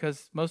Christians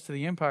because most of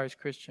the empire is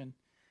Christian,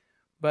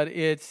 but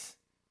it's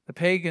the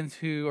pagans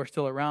who are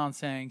still around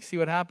saying, see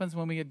what happens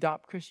when we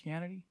adopt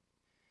Christianity?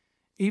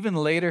 Even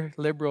later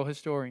liberal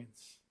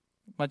historians,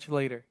 much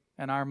later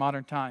in our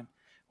modern time,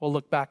 will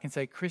look back and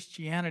say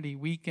Christianity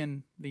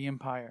weakened the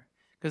empire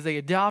because they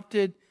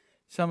adopted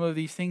some of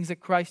these things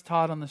that Christ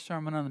taught on the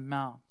Sermon on the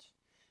Mount,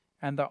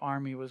 and the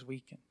army was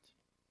weakened.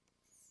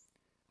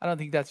 I don't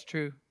think that's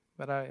true,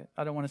 but I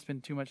don't want to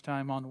spend too much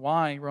time on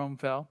why Rome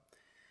fell.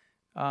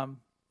 I'll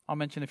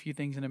mention a few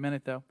things in a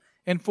minute, though.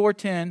 In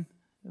 410,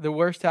 the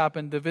worst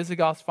happened. The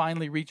Visigoths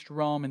finally reached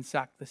Rome and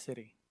sacked the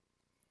city.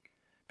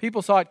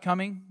 People saw it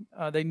coming.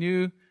 They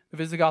knew the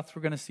Visigoths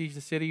were going to siege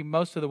the city.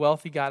 Most of the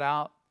wealthy got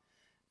out.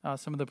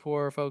 Some of the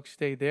poorer folks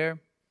stayed there.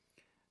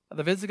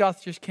 The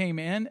Visigoths just came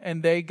in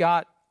and they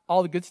got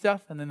all the good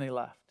stuff and then they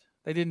left.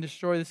 They didn't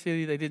destroy the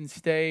city. They didn't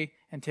stay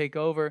and take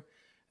over.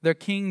 Their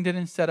king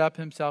didn't set up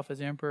himself as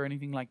emperor or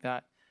anything like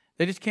that.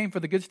 They just came for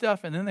the good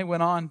stuff and then they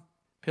went on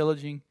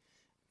pillaging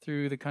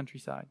through the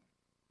countryside.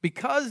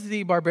 Because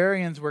the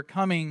barbarians were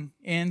coming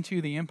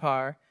into the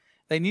empire,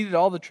 they needed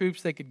all the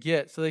troops they could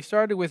get. So they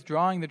started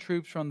withdrawing the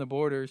troops from the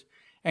borders,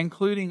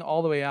 including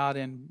all the way out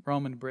in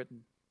Roman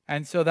Britain.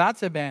 And so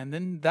that's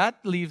abandoned. That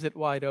leaves it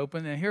wide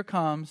open. And here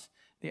comes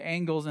the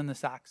Angles and the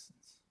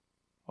Saxons,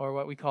 or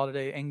what we call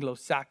today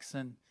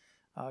Anglo-Saxon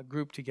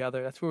group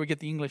together. That's where we get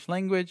the English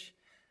language.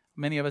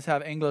 Many of us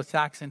have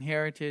Anglo-Saxon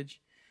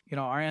heritage.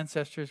 Our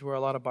ancestors were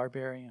a lot of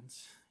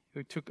barbarians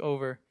who took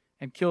over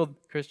and killed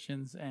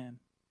Christians and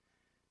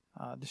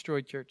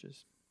destroyed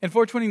churches. In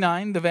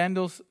 429, the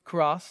Vandals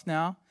crossed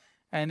now.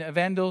 And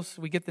Vandals,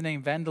 we get the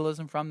name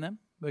vandalism from them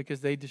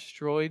because they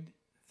destroyed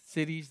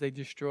cities. They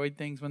destroyed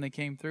things when they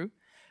came through.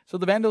 So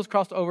the Vandals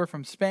crossed over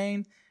from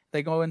Spain.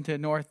 They go into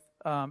North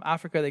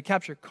Africa. They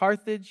capture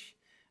Carthage,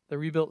 the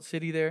rebuilt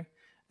city there.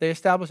 They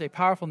establish a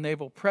powerful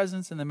naval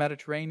presence in the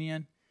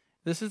Mediterranean.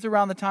 This is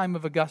around the time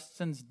of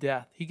Augustine's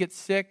death. He gets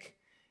sick.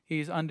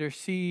 He's under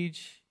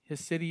siege. His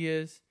city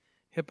is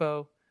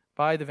Hippo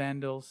by the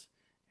Vandals.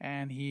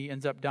 And he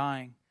ends up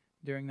dying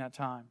during that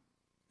time.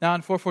 Now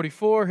in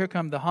 444, here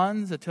come the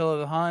Huns. Attila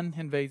the Hun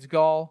invades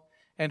Gaul.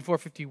 And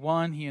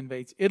 451, he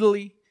invades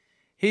Italy.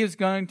 He is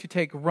going to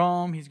take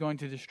Rome. He's going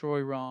to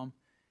destroy Rome.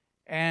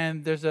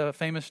 And there's a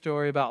famous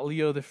story about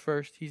Leo the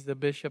First. He's the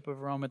bishop of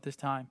Rome at this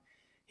time.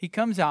 He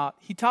comes out.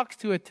 He talks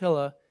to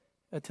Attila.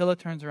 Attila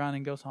turns around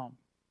and goes home.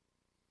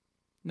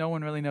 No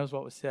one really knows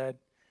what was said.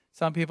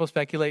 Some people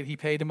speculate he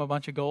paid him a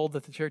bunch of gold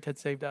that the church had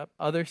saved up.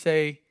 Others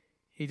say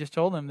he just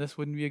told them this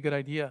wouldn't be a good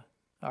idea.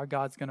 Our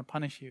God's going to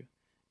punish you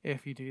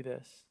if you do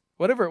this.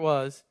 Whatever it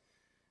was,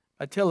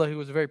 Attila, who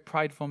was a very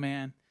prideful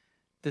man,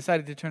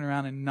 decided to turn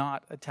around and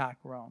not attack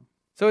Rome.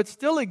 So it's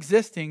still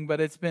existing,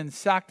 but it's been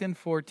sacked in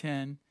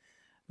 410.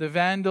 The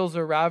Vandals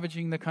are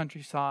ravaging the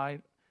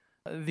countryside.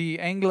 The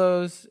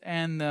Anglos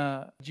and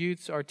the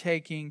Jutes are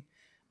taking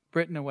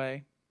Britain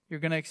away. You're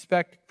going to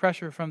expect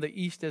pressure from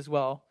the east as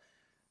well.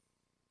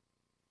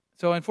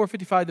 So in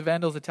 455, the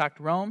Vandals attacked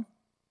Rome,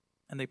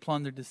 and they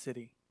plundered the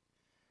city.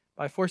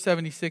 By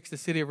 476, the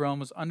city of Rome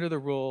was under the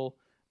rule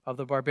of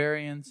the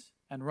barbarians,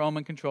 and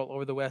Roman control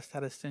over the west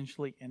had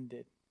essentially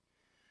ended.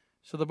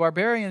 So the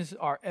barbarians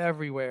are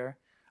everywhere.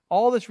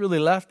 All that's really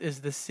left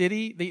is the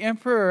city. The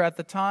emperor at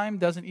the time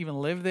doesn't even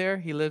live there.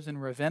 He lives in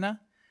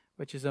Ravenna,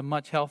 which is a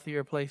much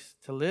healthier place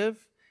to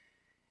live.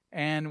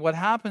 And what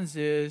happens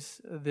is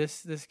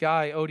this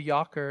guy,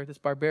 Odoacer, this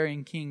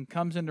barbarian king,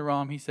 comes into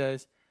Rome. He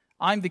says,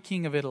 I'm the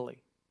king of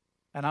Italy,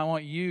 and I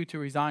want you to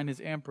resign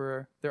as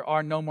emperor. There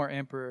are no more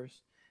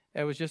emperors.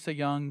 It was just a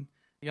young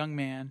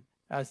man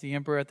as the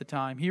emperor at the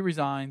time. He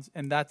resigns,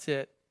 and that's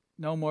it.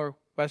 No more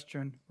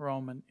Western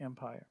Roman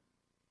Empire.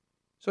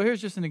 So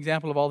here's just an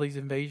example of all these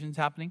invasions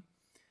happening.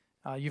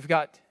 You've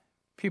got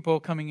people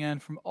coming in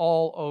from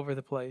all over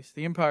the place.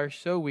 The empire is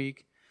so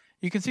weak.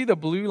 You can see the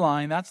blue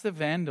line. That's the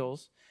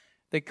Vandals.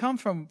 They come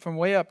from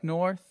way up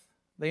north.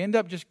 They end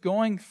up just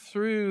going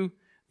through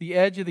the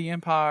edge of the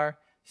empire,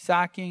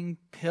 sacking,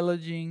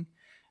 pillaging.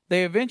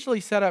 They eventually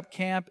set up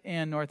camp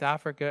in North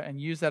Africa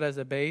and use that as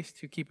a base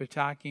to keep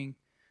attacking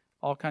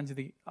all kinds of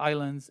the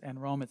islands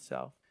and Rome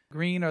itself.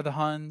 Green are the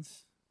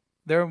Huns.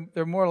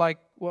 They're more like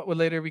what would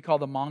later be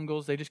called the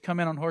Mongols. They just come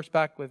in on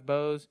horseback with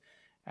bows,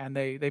 and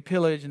they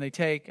pillage and they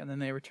take, and then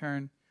they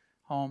return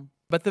home.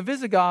 But the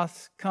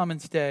Visigoths come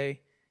and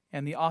stay,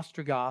 and the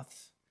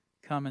Ostrogoths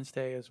come and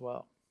stay as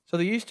well. So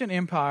the Eastern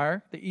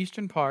Empire, the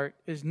eastern part,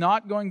 is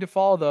not going to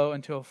fall, though,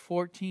 until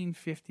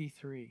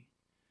 1453.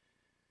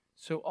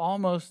 So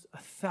almost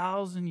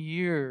 1,000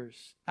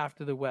 years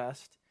after the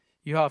West,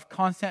 you have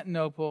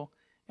Constantinople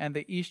and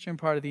the eastern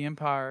part of the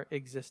empire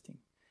existing.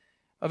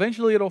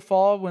 Eventually it'll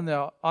fall when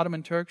the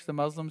Ottoman Turks, the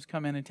Muslims,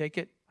 come in and take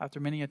it after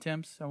many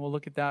attempts, and we'll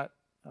look at that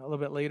a little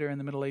bit later in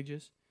the Middle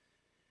Ages.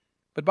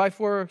 But by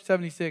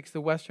 476, the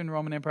Western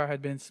Roman Empire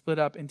had been split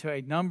up into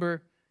a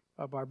number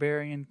of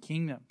barbarian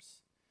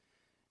kingdoms.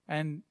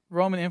 And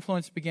Roman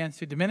influence began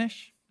to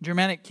diminish.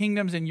 Germanic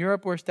kingdoms in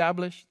Europe were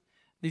established.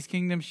 These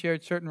kingdoms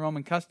shared certain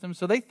Roman customs,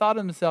 so they thought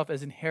of themselves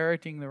as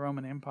inheriting the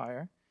Roman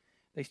Empire.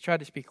 They tried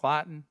to speak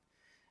Latin.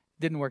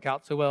 It didn't work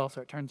out so well,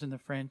 so it turns into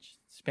French,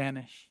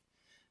 Spanish,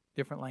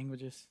 different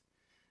languages,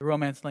 the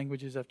Romance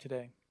languages of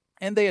today.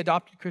 And they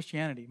adopted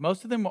Christianity.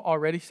 Most of them were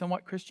already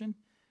somewhat Christian,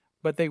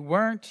 but they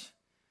weren't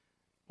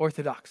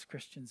Orthodox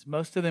Christians.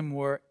 Most of them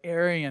were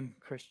Arian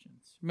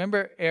Christians.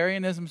 Remember,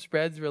 Arianism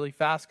spreads really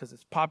fast because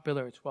it's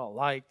popular, it's well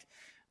liked,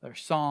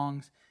 there's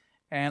songs,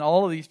 and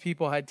all of these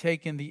people had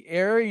taken the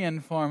Arian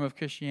form of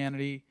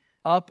Christianity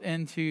up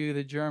into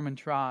the German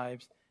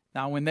tribes.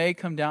 Now, when they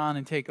come down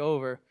and take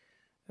over,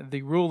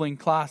 the ruling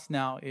class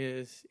now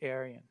is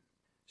Arian.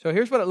 So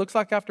here's what it looks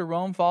like after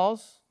Rome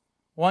falls.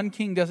 One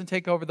king doesn't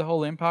take over the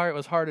whole empire. It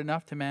was hard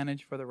enough to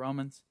manage for the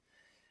Romans.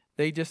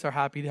 They just are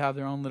happy to have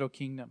their own little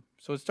kingdom.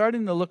 So it's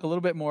starting to look a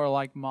little bit more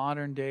like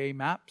modern day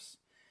maps.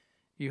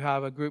 You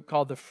have a group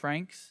called the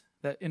Franks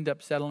that end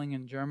up settling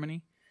in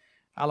Germany.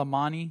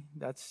 Alemanni,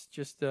 that's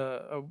just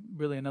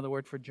really another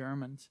word for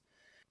Germans.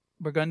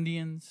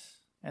 Burgundians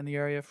and the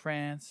area of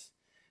France.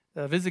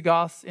 The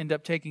Visigoths end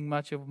up taking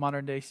much of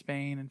modern day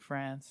Spain and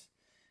France,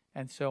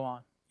 and so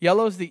on.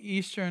 Yellow is the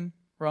Eastern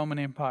Roman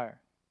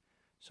Empire.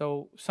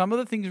 So some of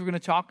the things we're going to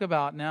talk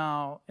about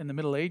now in the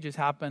Middle Ages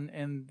happen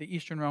in the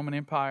Eastern Roman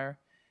Empire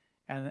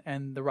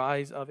and the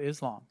rise of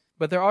Islam.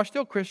 But there are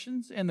still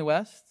Christians in the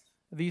West.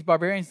 These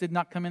barbarians did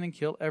not come in and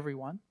kill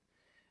everyone.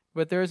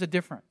 But there is a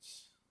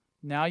difference.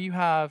 Now you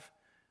have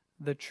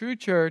the true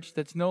church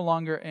that's no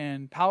longer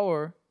in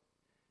power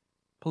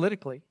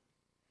politically.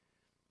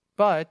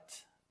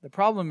 But the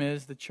problem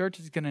is the church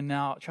is going to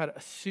now try to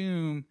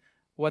assume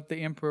what the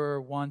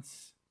emperor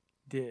once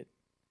did.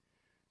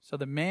 So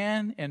the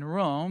man in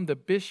Rome, the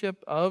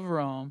bishop of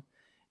Rome,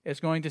 is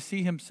going to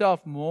see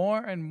himself more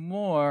and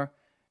more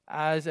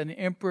as an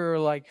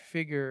emperor-like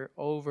figure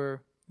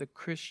over the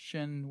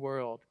Christian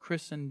world,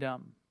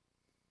 Christendom.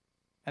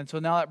 And so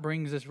now that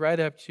brings us right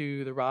up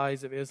to the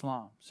rise of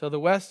Islam. So the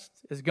West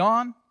is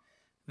gone.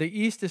 The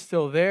East is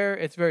still there.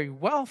 It's very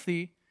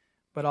wealthy,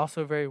 but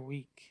also very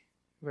weak.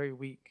 Very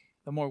weak.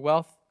 The more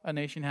wealth a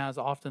nation has,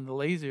 often the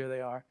lazier they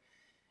are.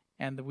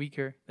 and the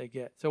weaker they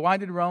get. So why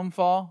did Rome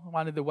fall?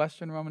 Why did the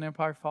Western Roman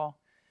Empire fall?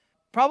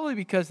 Probably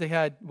because they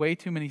had way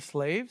too many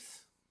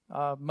slaves,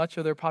 much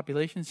of their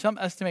population. Some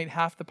estimate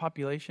half the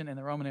population in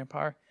the Roman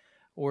Empire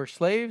were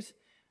slaves,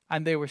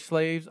 and they were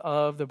slaves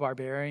of the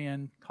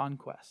barbarian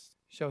conquest.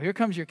 So here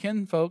comes your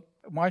kinfolk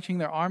marching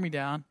their army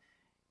down,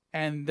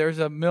 and there's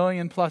 1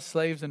 million plus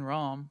slaves in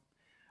Rome.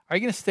 Are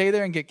you going to stay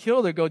there and get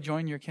killed, or go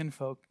join your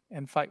kinfolk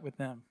and fight with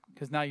them?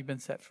 Because now you've been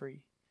set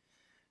free.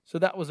 So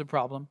that was a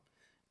problem.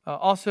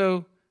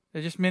 Also,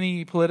 there's just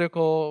many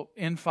political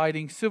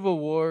infighting, civil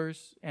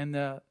wars in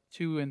the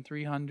 200s and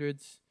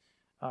 300s,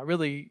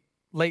 really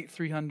late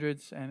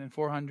 300s and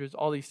 400s,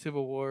 all these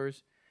civil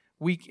wars,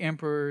 weak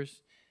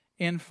emperors,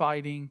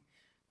 infighting,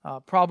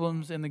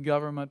 problems in the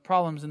government,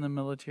 problems in the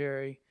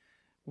military,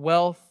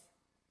 wealth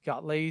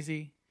got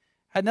lazy.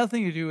 Had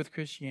nothing to do with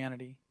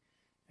Christianity.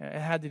 It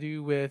had to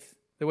do with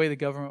the way the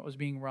government was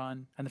being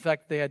run and the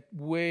fact that they had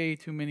way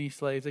too many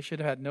slaves. They should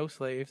have had no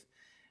slaves,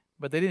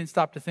 but they didn't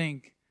stop to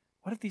think,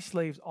 what if these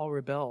slaves all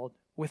rebelled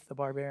with the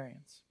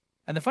barbarians?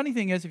 And the funny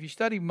thing is, if you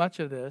study much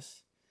of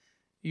this,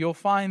 you'll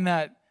find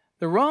that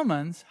the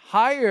Romans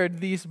hired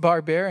these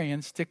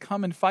barbarians to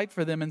come and fight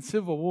for them in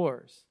civil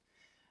wars.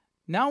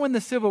 Now when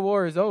the civil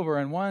war is over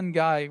and one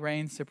guy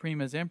reigns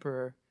supreme as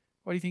emperor,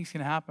 what do you think is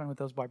going to happen with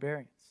those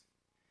barbarians?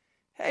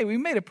 Hey, we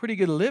made a pretty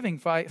good living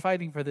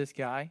fighting for this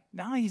guy.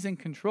 Now he's in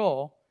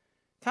control.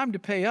 Time to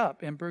pay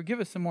up, emperor. Give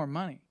us some more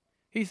money.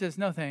 He says,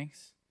 no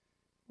thanks.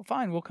 Well,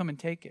 fine, we'll come and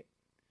take it.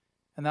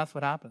 And that's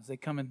what happens. They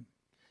come and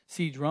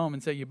siege Rome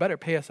and say, you better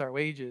pay us our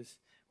wages,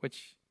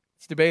 which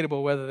it's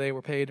debatable whether they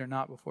were paid or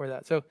not before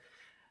that. So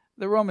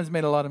the Romans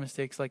made a lot of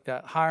mistakes like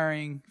that,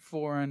 hiring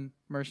foreign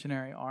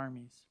mercenary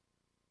armies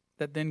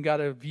that then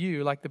got a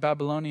view, like the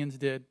Babylonians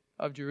did,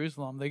 of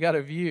Jerusalem. They got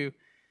a view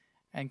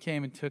and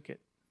came and took it.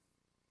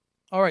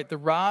 All right, the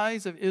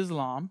rise of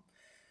Islam,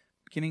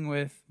 beginning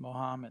with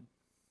Muhammad.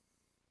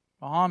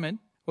 Muhammad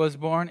was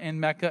born in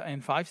Mecca in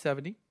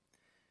 570.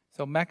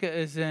 So Mecca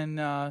is in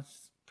pretty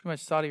much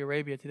Saudi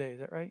Arabia today. Is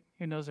that right?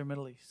 Who knows their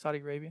Middle East? Saudi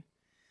Arabia.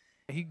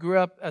 He grew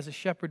up as a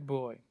shepherd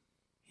boy.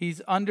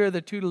 He's under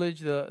the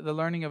tutelage, the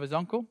learning of his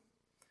uncle,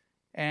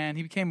 and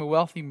he became a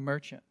wealthy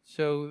merchant.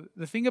 So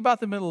the thing about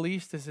the Middle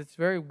East is it's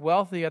very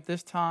wealthy at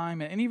this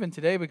time, and even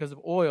today because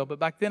of oil, but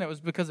back then it was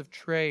because of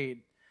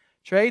trade.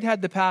 Trade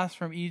had to pass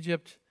from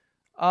Egypt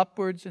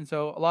upwards, and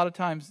so a lot of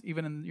times,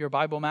 even in your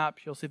Bible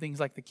maps, you'll see things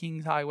like the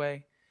King's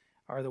Highway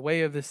or the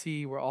Way of the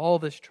Sea, where all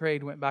this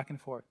trade went back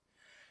and forth.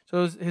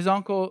 So his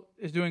uncle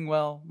is doing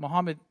well.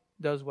 Muhammad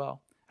does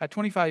well. At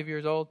 25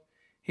 years old,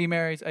 he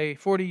marries a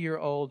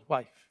 40-year-old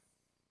wife.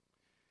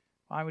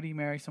 Why would he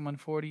marry someone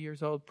 40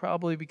 years old?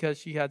 Probably because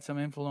she had some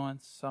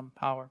influence, some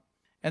power.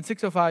 In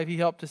 605, he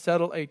helped to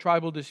settle a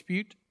tribal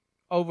dispute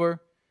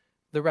over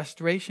the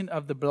restoration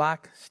of the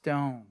black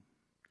stone.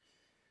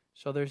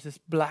 So there's this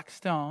black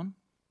stone.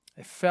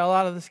 It fell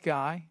out of the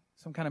sky,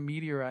 some kind of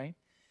meteorite,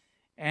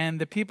 and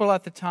the people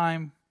at the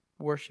time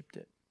worshipped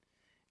it.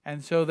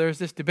 And so there's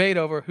this debate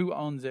over who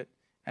owns it,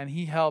 and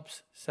he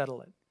helps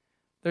settle it.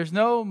 There's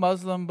no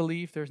Muslim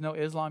belief, there's no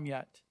Islam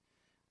yet,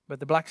 but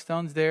the black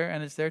stone's there,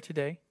 and it's there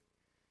today.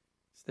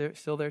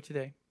 Still there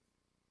today.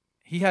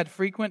 He had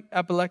frequent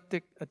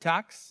epileptic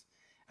attacks.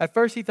 At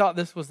first he thought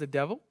this was the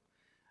devil,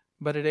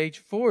 but at age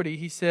 40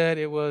 he said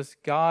it was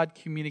God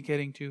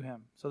communicating to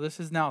him. So this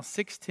is now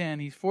 610,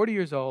 he's 40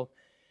 years old,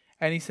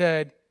 and he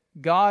said,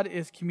 God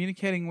is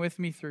communicating with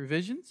me through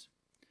visions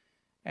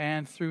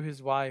and through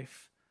his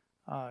wife,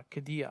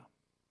 Khadijah.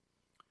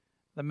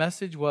 The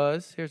message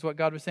was, here's what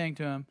God was saying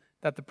to him,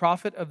 that the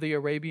prophet of the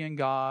Arabian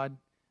God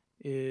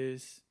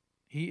is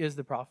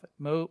the prophet.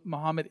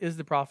 Muhammad is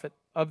the prophet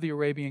of the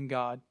Arabian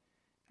God,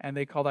 and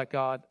they call that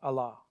God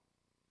Allah.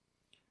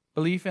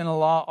 Belief in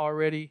Allah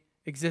already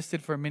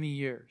existed for many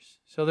years.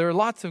 So there are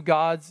lots of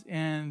gods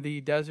in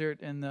the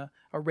desert, in the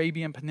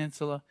Arabian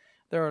Peninsula.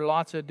 There are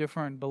lots of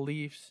different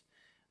beliefs.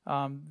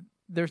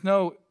 There's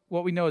no,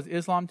 what we know as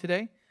Islam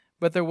today,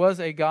 but there was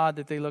a God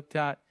that they looked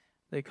at,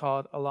 they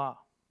called Allah,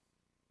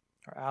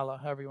 or Allah,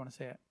 however you want to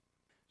say it.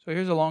 So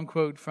here's a long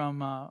quote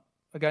from a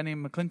guy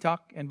named McClintock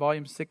in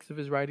volume 6 of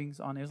his writings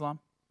on Islam.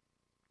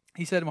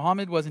 He said,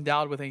 Muhammad was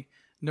endowed with a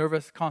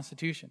nervous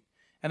constitution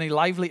and a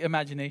lively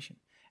imagination.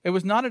 It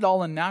was not at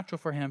all unnatural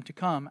for him to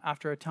come,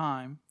 after a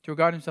time, to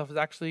regard himself as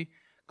actually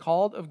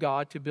called of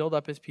God to build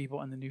up his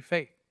people in the new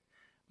faith.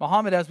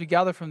 Muhammad, as we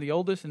gather from the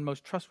oldest and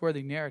most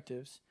trustworthy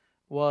narratives,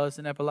 was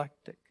an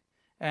epileptic,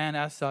 and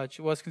as such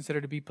was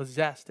considered to be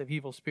possessed of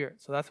evil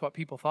spirits. So that's what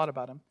people thought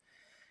about him.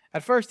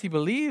 At first he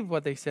believed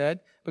what they said,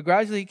 but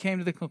gradually he came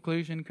to the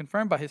conclusion,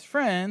 confirmed by his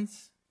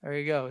friends, there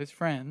you go, his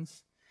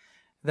friends,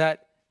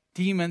 that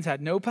demons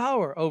had no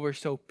power over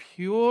so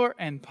pure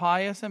and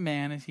pious a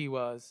man as he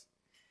was.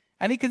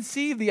 And he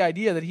conceived the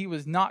idea that he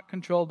was not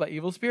controlled by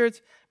evil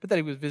spirits, but that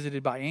he was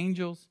visited by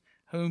angels,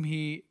 whom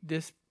he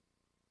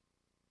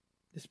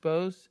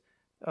disposed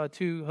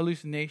to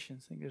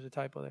hallucinations. I think there's a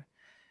typo there.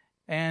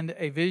 And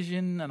a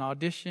vision, an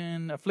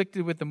audition,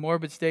 afflicted with the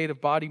morbid state of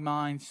body,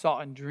 mind,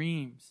 saw in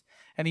dreams.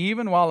 And he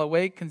even while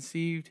awake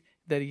conceived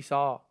that he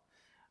saw.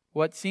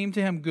 What seemed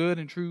to him good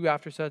and true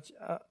after such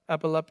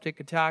epileptic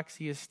attacks,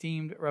 he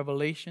esteemed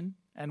revelation,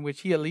 and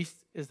which he at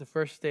least is the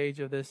first stage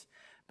of this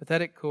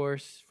pathetic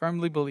course,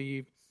 firmly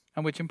believed,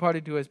 and which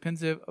imparted to his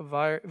pensive,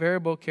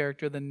 variable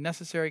character the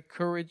necessary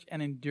courage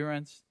and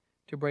endurance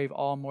to brave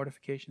all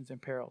mortifications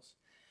and perils.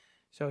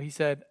 So he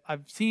said,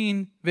 I've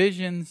seen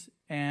visions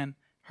and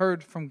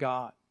heard from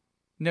God.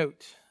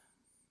 Note,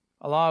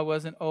 Allah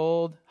was an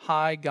old,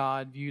 high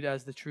God viewed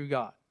as the true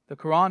God. The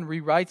Quran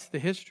rewrites the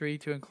history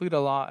to include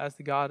Allah as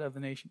the God of the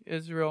nation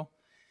Israel.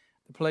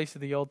 The place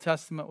of the Old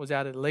Testament was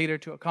added later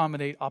to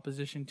accommodate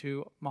opposition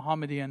to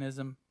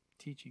Mohammedanism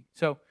teaching.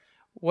 So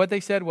what they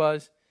said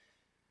was,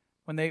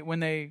 when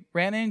they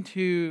ran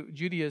into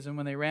Judaism,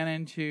 when they ran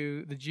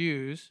into the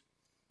Jews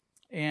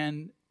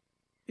and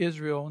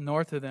Israel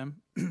north of them,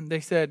 they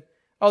said,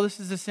 oh, this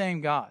is the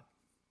same God.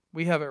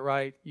 We have it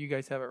right. You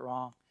guys have it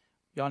wrong.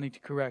 Y'all need to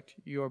correct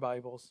your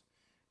Bibles.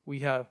 We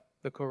have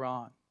the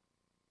Quran.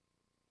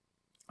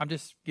 I'm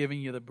just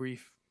giving you the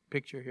brief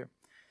picture here.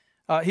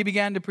 He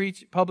began to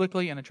preach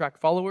publicly and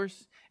attract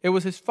followers. It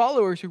was his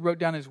followers who wrote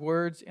down his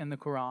words in the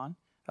Quran.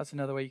 That's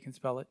another way you can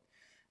spell it.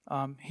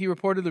 He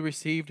reportedly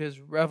received his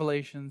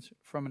revelations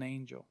from an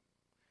angel.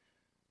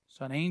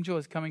 So an angel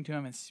is coming to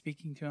him and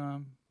speaking to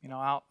him,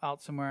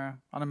 out somewhere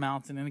on a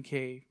mountain in a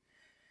cave.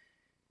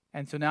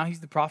 And so now he's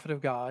the prophet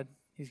of God.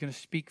 He's going to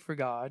speak for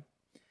God.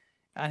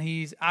 And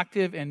he's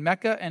active in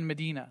Mecca and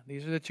Medina.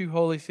 These are the two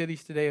holy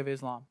cities today of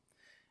Islam,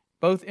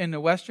 both in the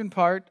western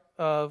part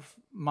of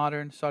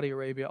modern Saudi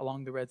Arabia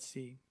along the Red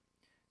Sea.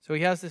 So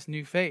he has this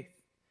new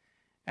faith.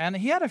 And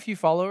he had a few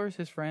followers,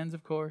 his friends,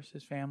 of course,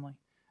 his family.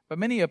 But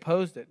many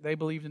opposed it. They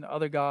believed in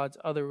other gods,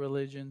 other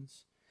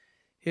religions.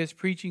 His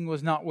preaching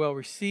was not well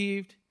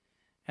received,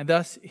 and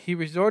thus he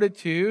resorted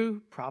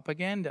to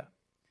propaganda.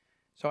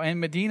 So in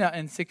Medina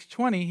in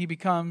 620, he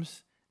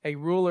becomes a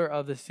ruler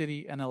of the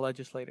city and a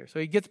legislator. So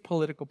he gets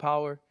political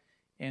power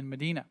in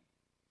Medina.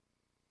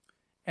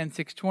 In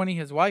 620,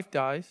 his wife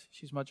dies.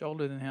 She's much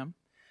older than him.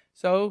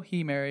 So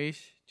he marries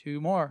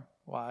 2 more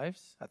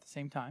wives at the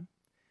same time.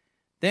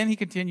 Then he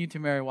continued to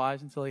marry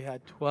wives until he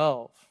had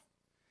 12.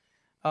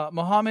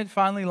 Muhammad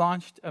finally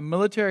launched a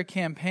military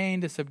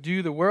campaign to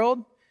subdue the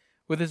world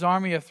with his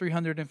army of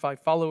 305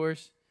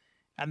 followers.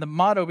 And the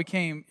motto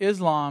became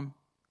Islam,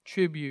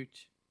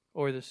 tribute,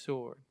 or the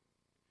sword.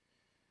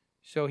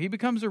 So he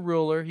becomes a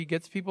ruler. He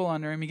gets people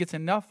under him. He gets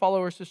enough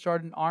followers to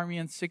start an army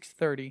in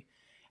 630.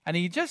 And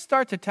he just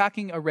starts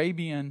attacking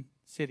Arabian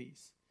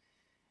cities.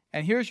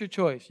 And here's your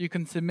choice. You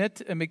can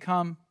submit and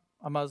become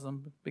a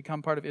Muslim,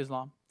 become part of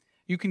Islam.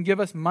 You can give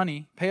us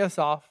money, pay us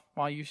off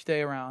while you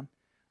stay around,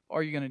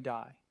 or you're going to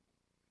die.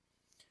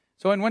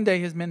 So in one day,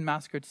 his men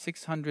massacred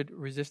 600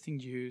 resisting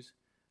Jews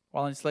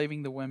while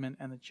enslaving the women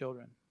and the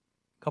children.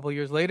 A couple of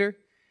years later,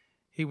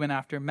 he went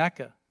after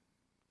Mecca.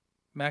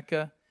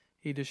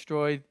 He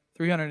destroyed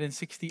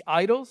 360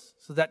 idols.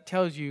 So that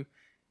tells you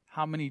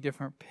how many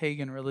different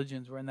pagan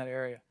religions were in that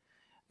area.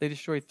 They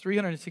destroyed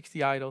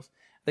 360 idols.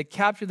 They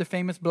captured the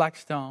famous black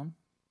stone.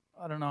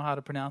 I don't know how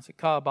to pronounce it.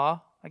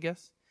 Kaaba, I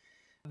guess.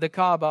 The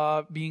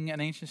Kaaba being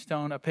an ancient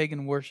stone of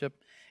pagan worship.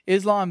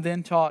 Islam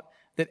then taught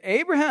that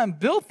Abraham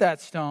built that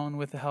stone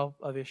with the help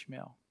of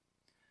Ishmael.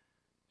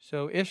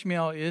 So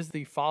Ishmael is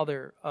the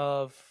father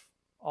of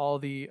all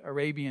the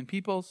Arabian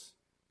peoples,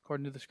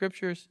 according to the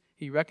scriptures.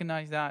 He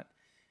recognized that,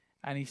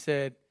 and he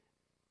said,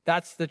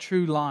 that's the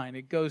true line.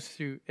 It goes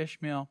through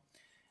Ishmael,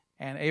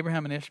 and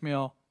Abraham and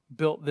Ishmael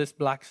built this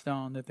black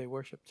stone that they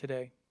worship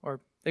today. Or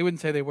they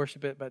wouldn't say they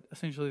worship it, but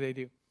essentially they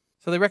do.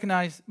 So they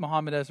recognize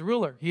Muhammad as a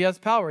ruler. He has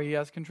power. He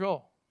has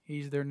control.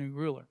 He's their new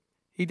ruler.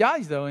 He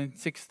dies, though, in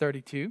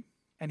 632,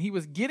 and he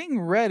was getting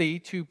ready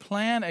to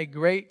plan a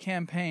great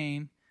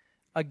campaign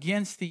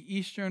against the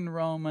Eastern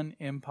Roman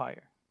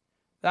Empire.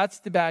 That's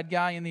the bad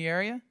guy in the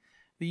area.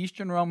 The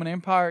Eastern Roman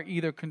Empire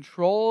either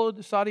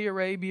controlled Saudi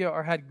Arabia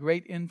or had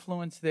great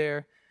influence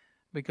there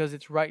because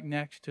it's right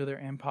next to their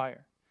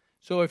empire.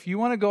 So if you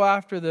want to go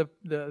after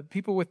the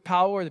people with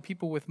power, the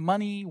people with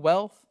money,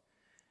 wealth,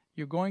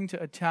 you're going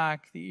to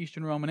attack the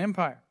Eastern Roman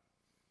Empire.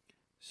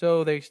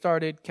 So they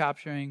started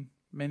capturing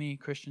many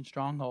Christian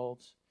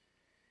strongholds.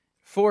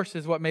 Force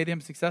is what made him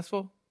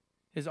successful.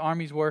 His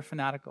armies were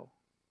fanatical.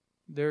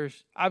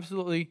 There's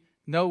absolutely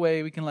no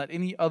way we can let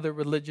any other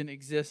religion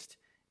exist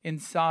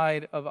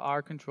inside of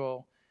our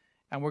control.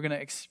 And we're going to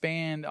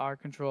expand our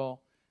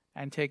control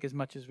and take as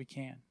much as we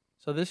can.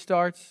 So this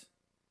starts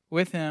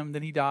with him.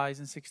 Then he dies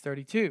in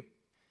 632.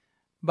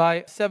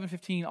 By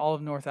 715, all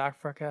of North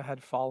Africa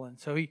had fallen.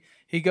 So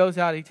he goes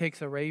out, he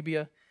takes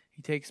Arabia,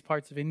 he takes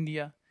parts of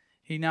India.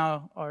 He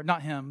now, or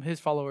not him,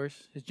 his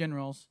followers, his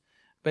generals,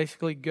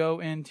 basically go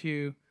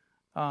into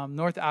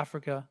North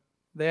Africa.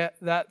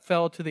 That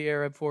fell to the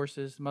Arab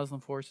forces,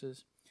 Muslim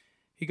forces.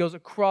 He goes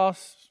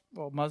across,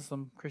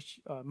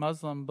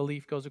 Muslim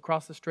belief goes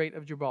across the Strait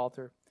of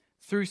Gibraltar,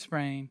 through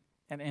Spain,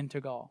 and into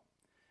Gaul.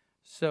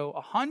 So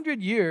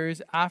 100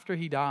 years after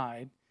he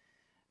died,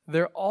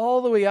 they're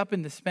all the way up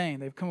into Spain.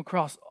 They've come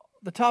across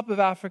the top of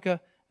Africa.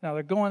 Now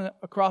they're going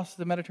across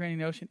the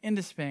Mediterranean Ocean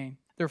into Spain.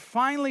 They're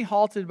finally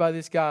halted by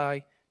this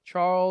guy,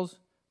 Charles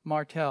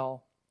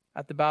Martel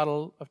at the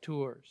Battle of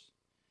Tours.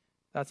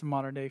 That's in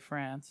modern-day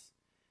France.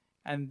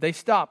 And they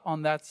stop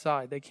on that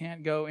side. They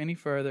can't go any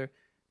further.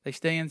 They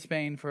stay in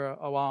Spain for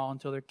a while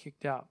until they're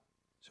kicked out.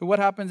 So what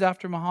happens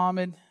after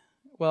Muhammad?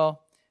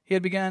 Well, he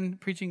had begun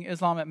preaching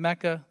Islam at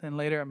Mecca, then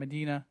later at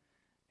Medina,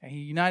 and he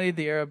united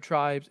the Arab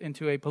tribes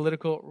into a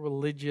political,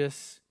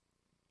 religious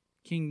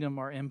kingdom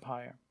or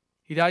empire.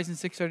 He dies in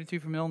 632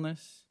 from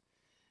illness,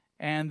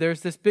 and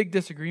there's this big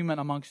disagreement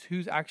amongst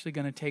who's actually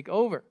going to take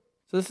over.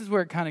 So this is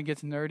where it kind of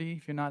gets nerdy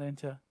if you're not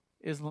into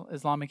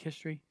Islamic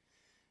history.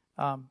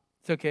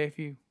 It's okay if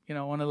you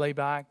want to lay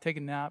back, take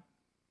a nap.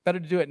 Better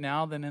to do it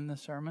now than in the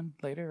sermon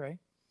later, right?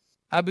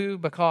 Abu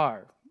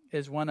Bakr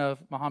is one of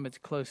Muhammad's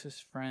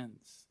closest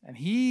friends. And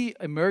he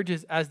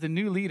emerges as the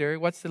new leader.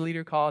 What's the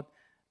leader called?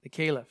 The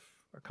Caliph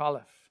or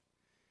Caliph.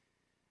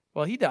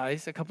 Well, he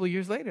dies a couple of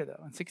years later,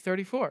 though, in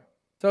 634.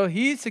 So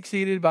he's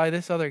succeeded by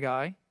this other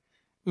guy,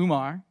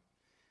 Umar,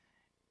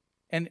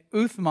 and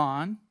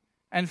Uthman,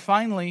 and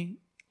finally,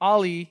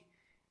 Ali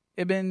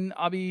ibn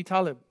Abi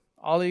Talib.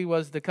 Ali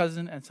was the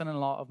cousin and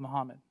son-in-law of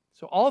Muhammad.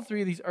 So all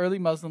three of these early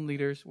Muslim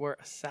leaders were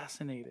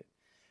assassinated.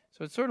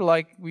 So it's sort of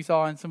like we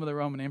saw in some of the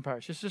Roman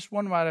empires. It's just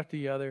one right after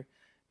the other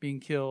being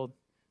killed.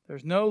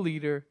 There's no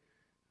leader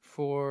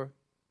for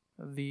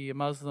the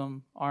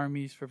Muslim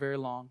armies for very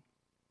long.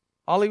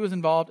 Ali was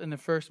involved in the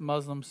first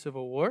Muslim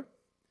civil war.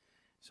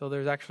 So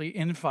there's actually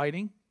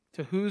infighting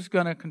to who's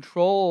going to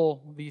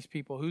control these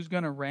people, who's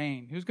going to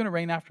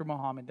reign after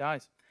Muhammad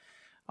dies.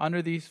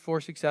 Under these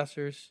four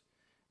successors,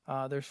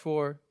 there's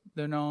four.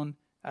 They're known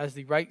as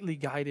the rightly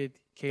guided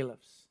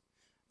caliphs.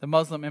 The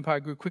Muslim empire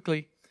grew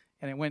quickly,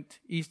 and it went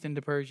east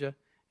into Persia.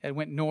 It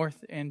went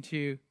north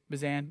into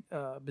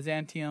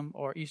Byzantium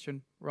or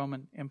Eastern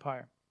Roman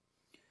Empire.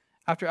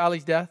 After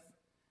Ali's death,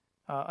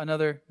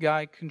 another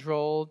guy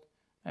controlled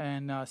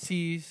and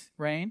seized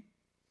reign.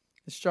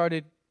 It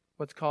started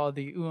what's called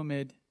the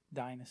Umayyad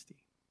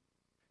dynasty.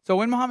 So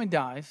when Muhammad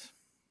dies,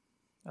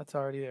 that's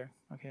already there.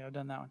 Okay, I've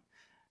done that one.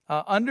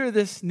 Under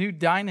this new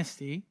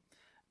dynasty,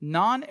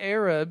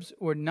 non-Arabs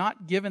were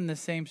not given the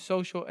same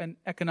social and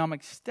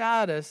economic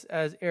status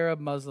as Arab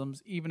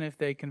Muslims, even if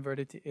they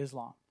converted to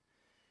Islam.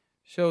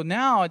 So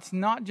now it's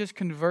not just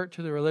convert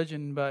to the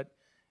religion, but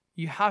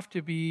you have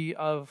to be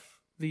of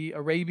the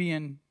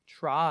Arabian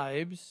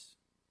tribes,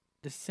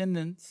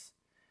 descendants,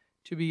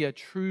 to be a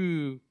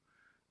true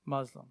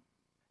Muslim.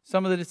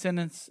 Some of the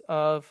descendants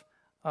of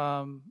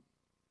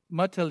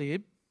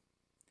Muttalib,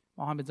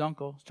 Muhammad's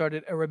uncle,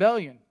 started a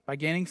rebellion by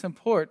gaining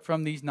support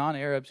from these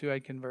non-Arabs who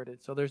had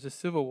converted. So there's a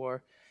civil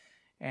war,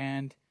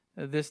 and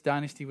this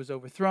dynasty was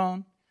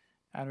overthrown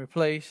and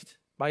replaced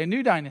by a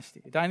new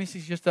dynasty. A dynasty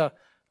is just a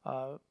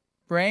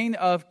reign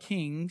of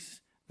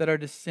kings that are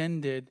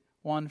descended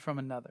one from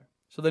another.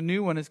 So the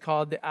new one is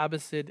called the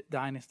Abbasid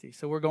dynasty.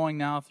 So we're going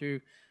now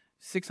through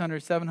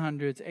 600s,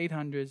 700s,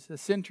 800s. The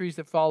centuries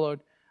that followed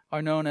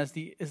are known as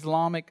the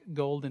Islamic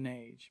Golden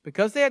Age.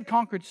 Because they had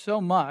conquered so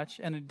much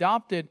and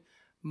adopted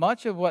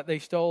much of what they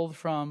stole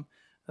from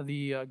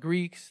the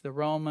Greeks, the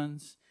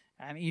Romans,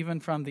 and even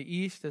from the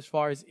East as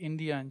far as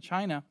India and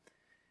China,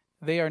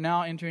 they are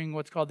now entering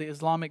what's called the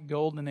Islamic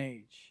Golden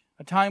Age,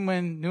 a time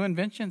when new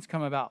inventions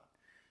come about.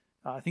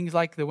 Things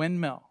like the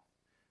windmill,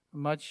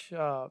 much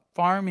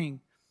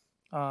farming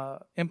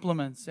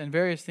implements and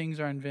various things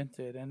are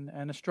invented,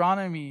 and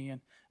astronomy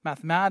and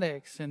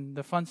mathematics and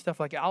the fun stuff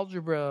like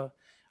algebra,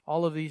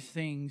 all of these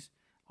things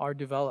are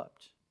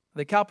developed.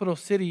 The capital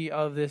city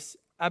of this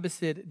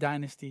Abbasid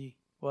dynasty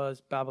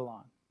was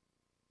Babylon.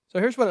 So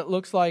here's what it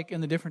looks like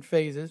in the different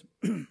phases.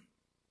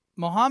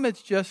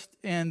 Muhammad's just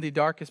in the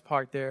darkest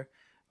part there.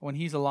 When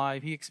he's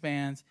alive, he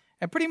expands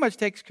and pretty much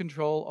takes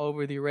control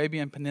over the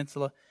Arabian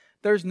Peninsula.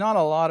 There's not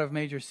a lot of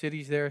major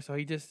cities there, so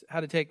he just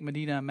had to take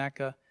Medina and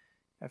Mecca,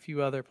 a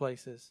few other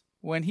places.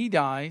 When he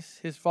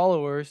dies, his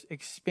followers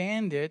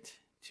expand it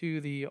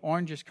to the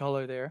orangish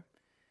color there,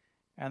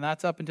 and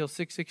that's up until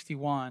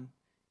 661.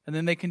 And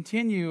then they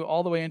continue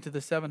all the way into the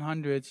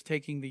 700s,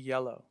 taking the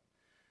yellow.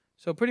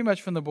 So pretty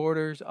much from the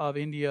borders of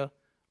India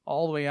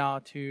all the way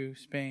out to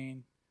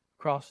Spain,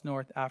 across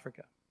North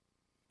Africa.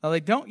 Now they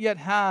don't yet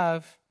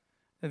have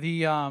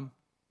the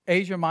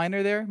Asia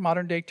Minor there,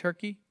 modern-day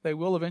Turkey. They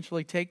will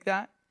eventually take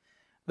that.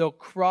 They'll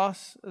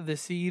cross the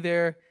sea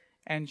there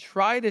and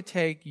try to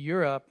take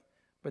Europe,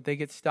 but they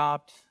get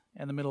stopped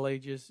in the Middle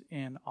Ages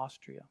in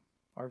Austria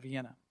or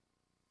Vienna.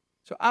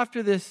 So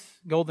after this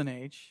golden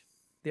age,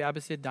 the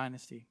Abbasid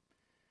dynasty,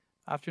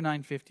 after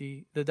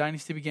 950, the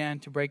dynasty began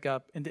to break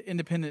up into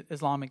independent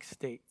Islamic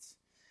states.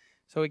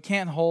 So it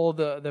can't hold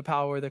the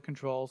power, the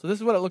control. So this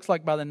is what it looks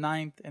like by the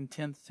 9th and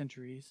 10th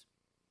centuries.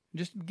 I'm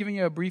just giving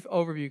you a brief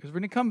overview because we're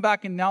going to come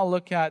back and now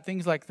look at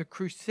things like the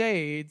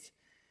Crusades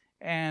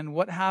and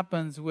what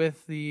happens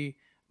with the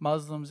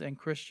Muslims and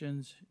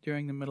Christians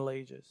during the Middle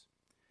Ages.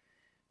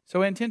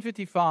 So in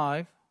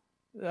 1055,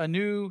 a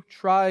new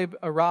tribe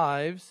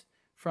arrives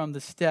from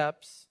the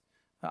steppes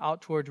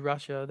out towards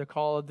Russia. They're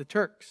called the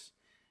Turks.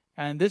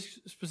 And this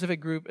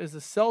specific group is the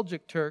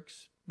Seljuk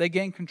Turks. They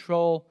gain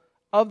control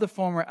of the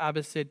former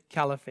Abbasid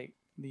Caliphate.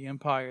 the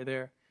empire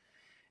there.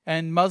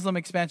 And Muslim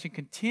expansion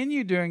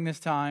continued during this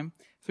time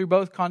through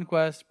both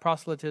conquest,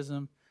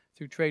 proselytism,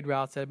 through trade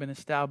routes that had been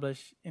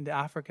established into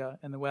Africa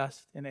and the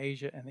West, and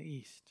Asia and the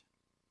East.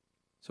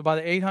 So by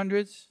the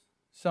 800s,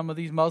 some of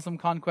these Muslim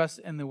conquests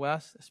in the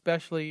West,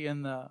 especially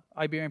in the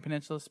Iberian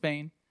Peninsula,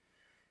 Spain,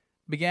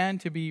 began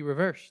to be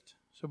reversed.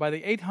 So by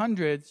the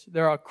 800s,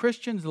 there are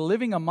Christians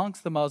living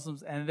amongst the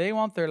Muslims, and they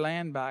want their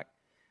land back.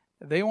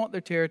 They want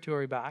their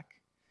territory back.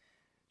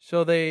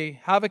 So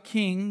they have a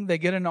king, they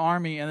get an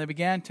army, and they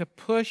began to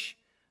push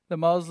the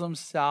Muslims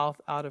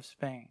south out of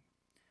Spain.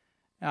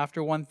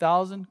 After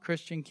 1,000,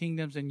 Christian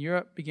kingdoms in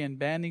Europe began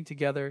banding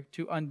together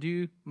to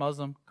undo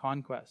Muslim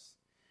conquests.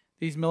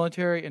 These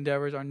military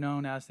endeavors are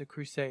known as the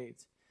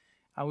Crusades.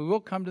 We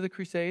will come to the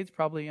Crusades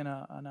probably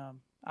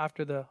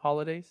after the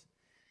holidays.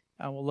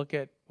 We'll look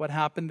at what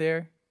happened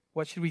there.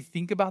 What should we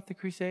think about the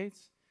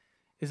Crusades?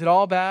 Is it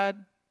all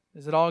bad?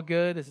 Is it all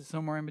good? Is it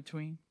somewhere in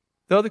between?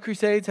 Though the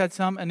Crusades had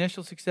some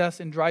initial success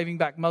in driving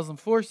back Muslim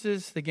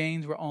forces, the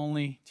gains were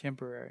only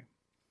temporary.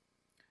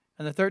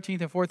 In the 13th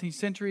and 14th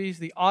centuries,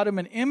 the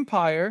Ottoman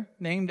Empire,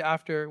 named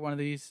after one of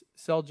these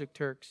Seljuk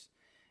Turks,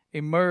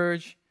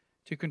 emerged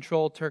to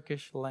control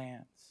Turkish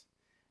lands.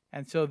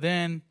 And so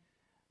then,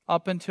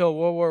 up until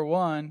World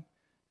War I,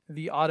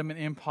 the Ottoman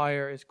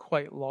Empire is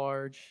quite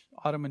large.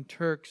 Ottoman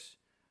Turks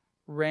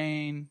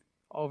reign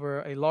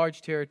over a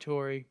large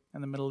territory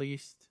in the Middle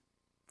East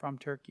from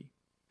Turkey.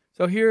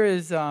 So here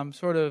is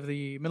sort of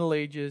the Middle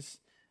Ages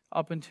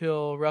up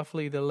until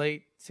roughly the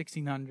late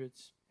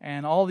 1600s.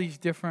 And all these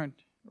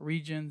different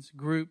regions,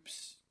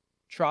 groups,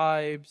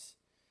 tribes,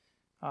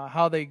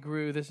 how they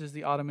grew. This is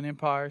the Ottoman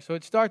Empire. So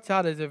it starts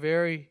out as a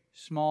very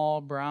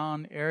small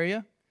brown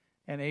area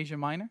in Asia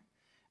Minor.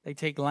 They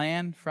take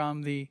land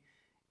from the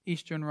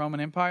Eastern Roman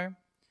Empire.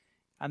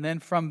 And then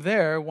from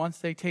there, once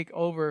they take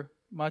over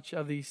much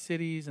of these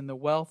cities and the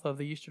wealth of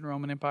the Eastern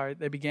Roman Empire,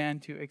 they began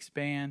to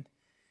expand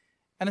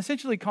and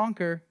essentially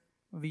conquer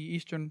the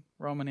Eastern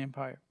Roman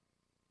Empire.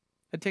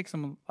 It takes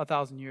them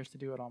 1,000 years to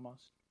do it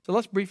almost. So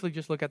let's briefly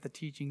just look at the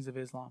teachings of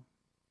Islam.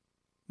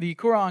 The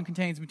Quran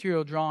contains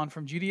material drawn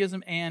from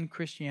Judaism and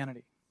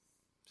Christianity.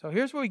 So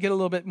here's where we get a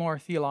little bit more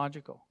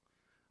theological.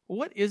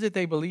 What is it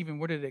they believe in?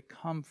 Where did it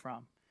come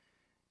from?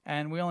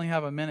 And we only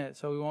have a minute,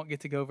 so we won't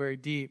get to go very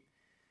deep.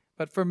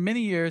 But for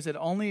many years, it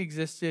only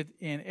existed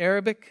in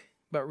Arabic,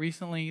 but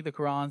recently the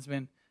Quran's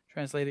been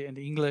translated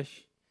into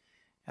English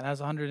and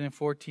has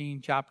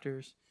 114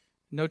 chapters.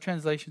 No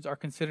translations are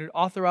considered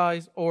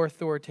authorized or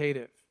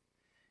authoritative.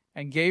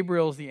 And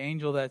Gabriel's the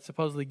angel that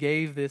supposedly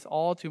gave this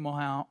all to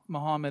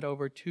Muhammad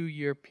over a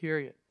 2-year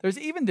period. There's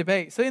even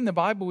debate. So in the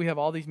Bible, we have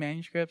all these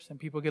manuscripts, and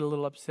people get a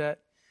little upset.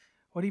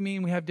 What do you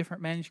mean we have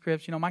different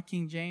manuscripts? You know, my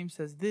King James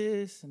says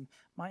this, and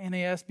my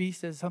NASB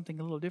says something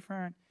a little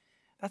different.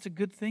 That's a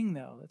good thing,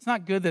 though. It's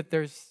not good that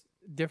there's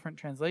different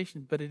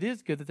translations, but it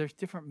is good that there's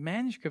different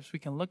manuscripts we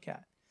can look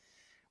at.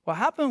 What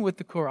happened with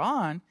the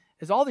Quran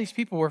is all these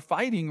people were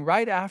fighting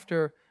right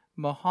after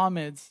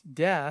Muhammad's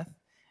death.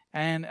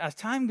 And as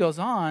time goes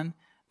on,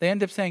 they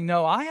end up saying,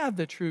 no, I have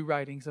the true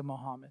writings of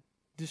Muhammad.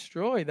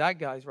 Destroy that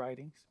guy's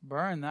writings.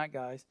 Burn that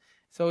guy's.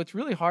 So it's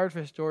really hard for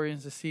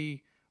historians to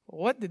see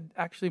what did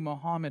actually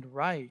Muhammad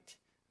write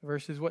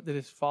versus what did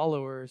his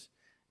followers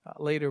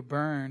later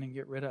burn and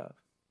get rid of.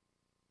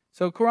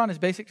 So Quran is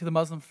basic to the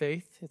Muslim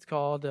faith. It's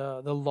called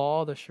the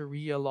law, the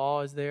Sharia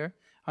law is there,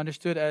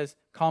 understood as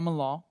common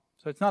law.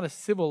 So it's not a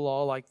civil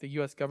law like the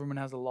U.S. government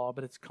has a law,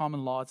 but it's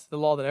common law. It's the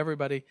law that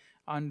everybody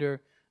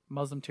under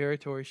Muslim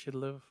territory should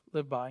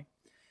live by.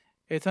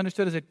 It's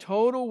understood as a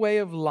total way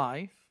of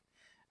life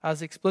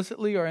as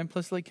explicitly or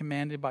implicitly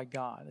commanded by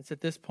God. It's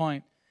at this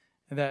point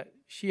that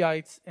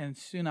Shiites and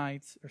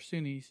Sunnites or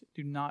Sunnis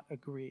do not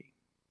agree.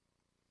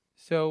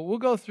 So we'll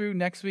go through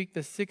next week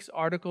the 6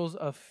 articles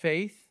of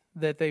faith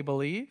that they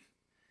believe,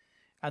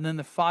 and then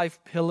the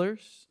 5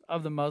 pillars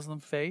of the Muslim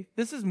faith.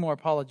 This is more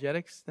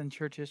apologetics than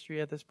church history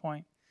at this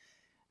point,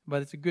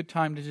 but it's a good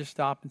time to just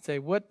stop and say,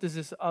 what does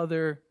this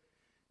other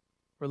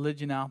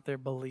religion out there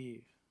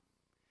believe?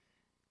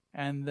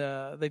 And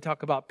they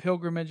talk about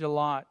pilgrimage a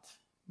lot.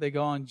 They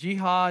go on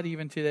jihad.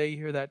 Even today you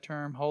hear that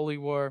term, holy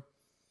war.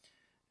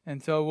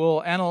 And so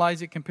we'll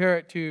analyze it, compare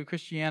it to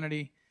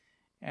Christianity,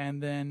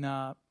 and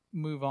then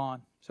move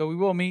on. So we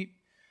will meet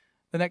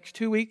the next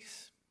 2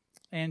 weeks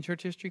in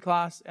church history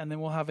class, and then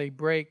we'll have a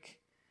break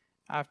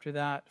after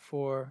that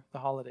for the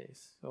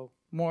holidays. So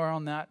more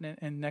on that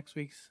in next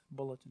week's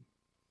bulletin.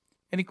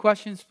 Any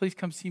questions, please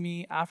come see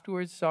me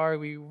afterwards. Sorry,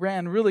 we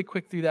ran really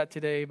quick through that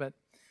today, but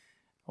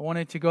I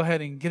wanted to go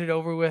ahead and get it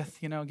over with,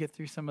 get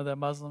through some of the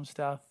Muslim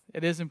stuff.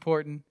 It is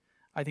important,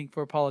 I think,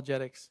 for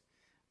apologetics,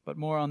 but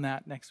more on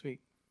that next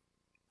week.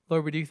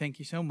 Lord, we do thank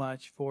you so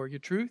much for your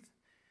truth,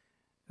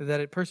 that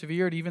it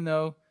persevered even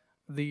though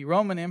the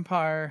Roman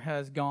Empire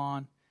has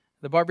gone.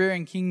 The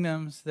barbarian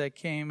kingdoms that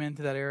came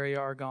into that area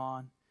are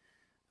gone.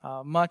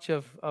 Much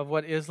of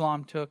what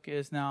Islam took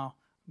is now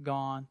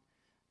gone.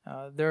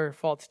 Their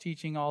false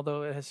teaching,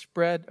 although it has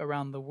spread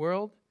around the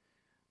world,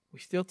 we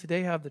still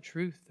today have the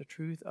truth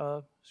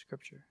of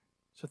Scripture.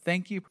 So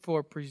thank you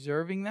for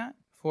preserving that,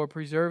 for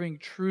preserving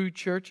true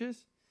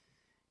churches,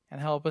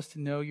 and help us to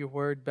know your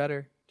word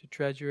better, to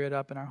treasure it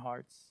up in our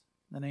hearts.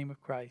 In the name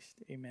of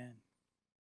Christ, amen.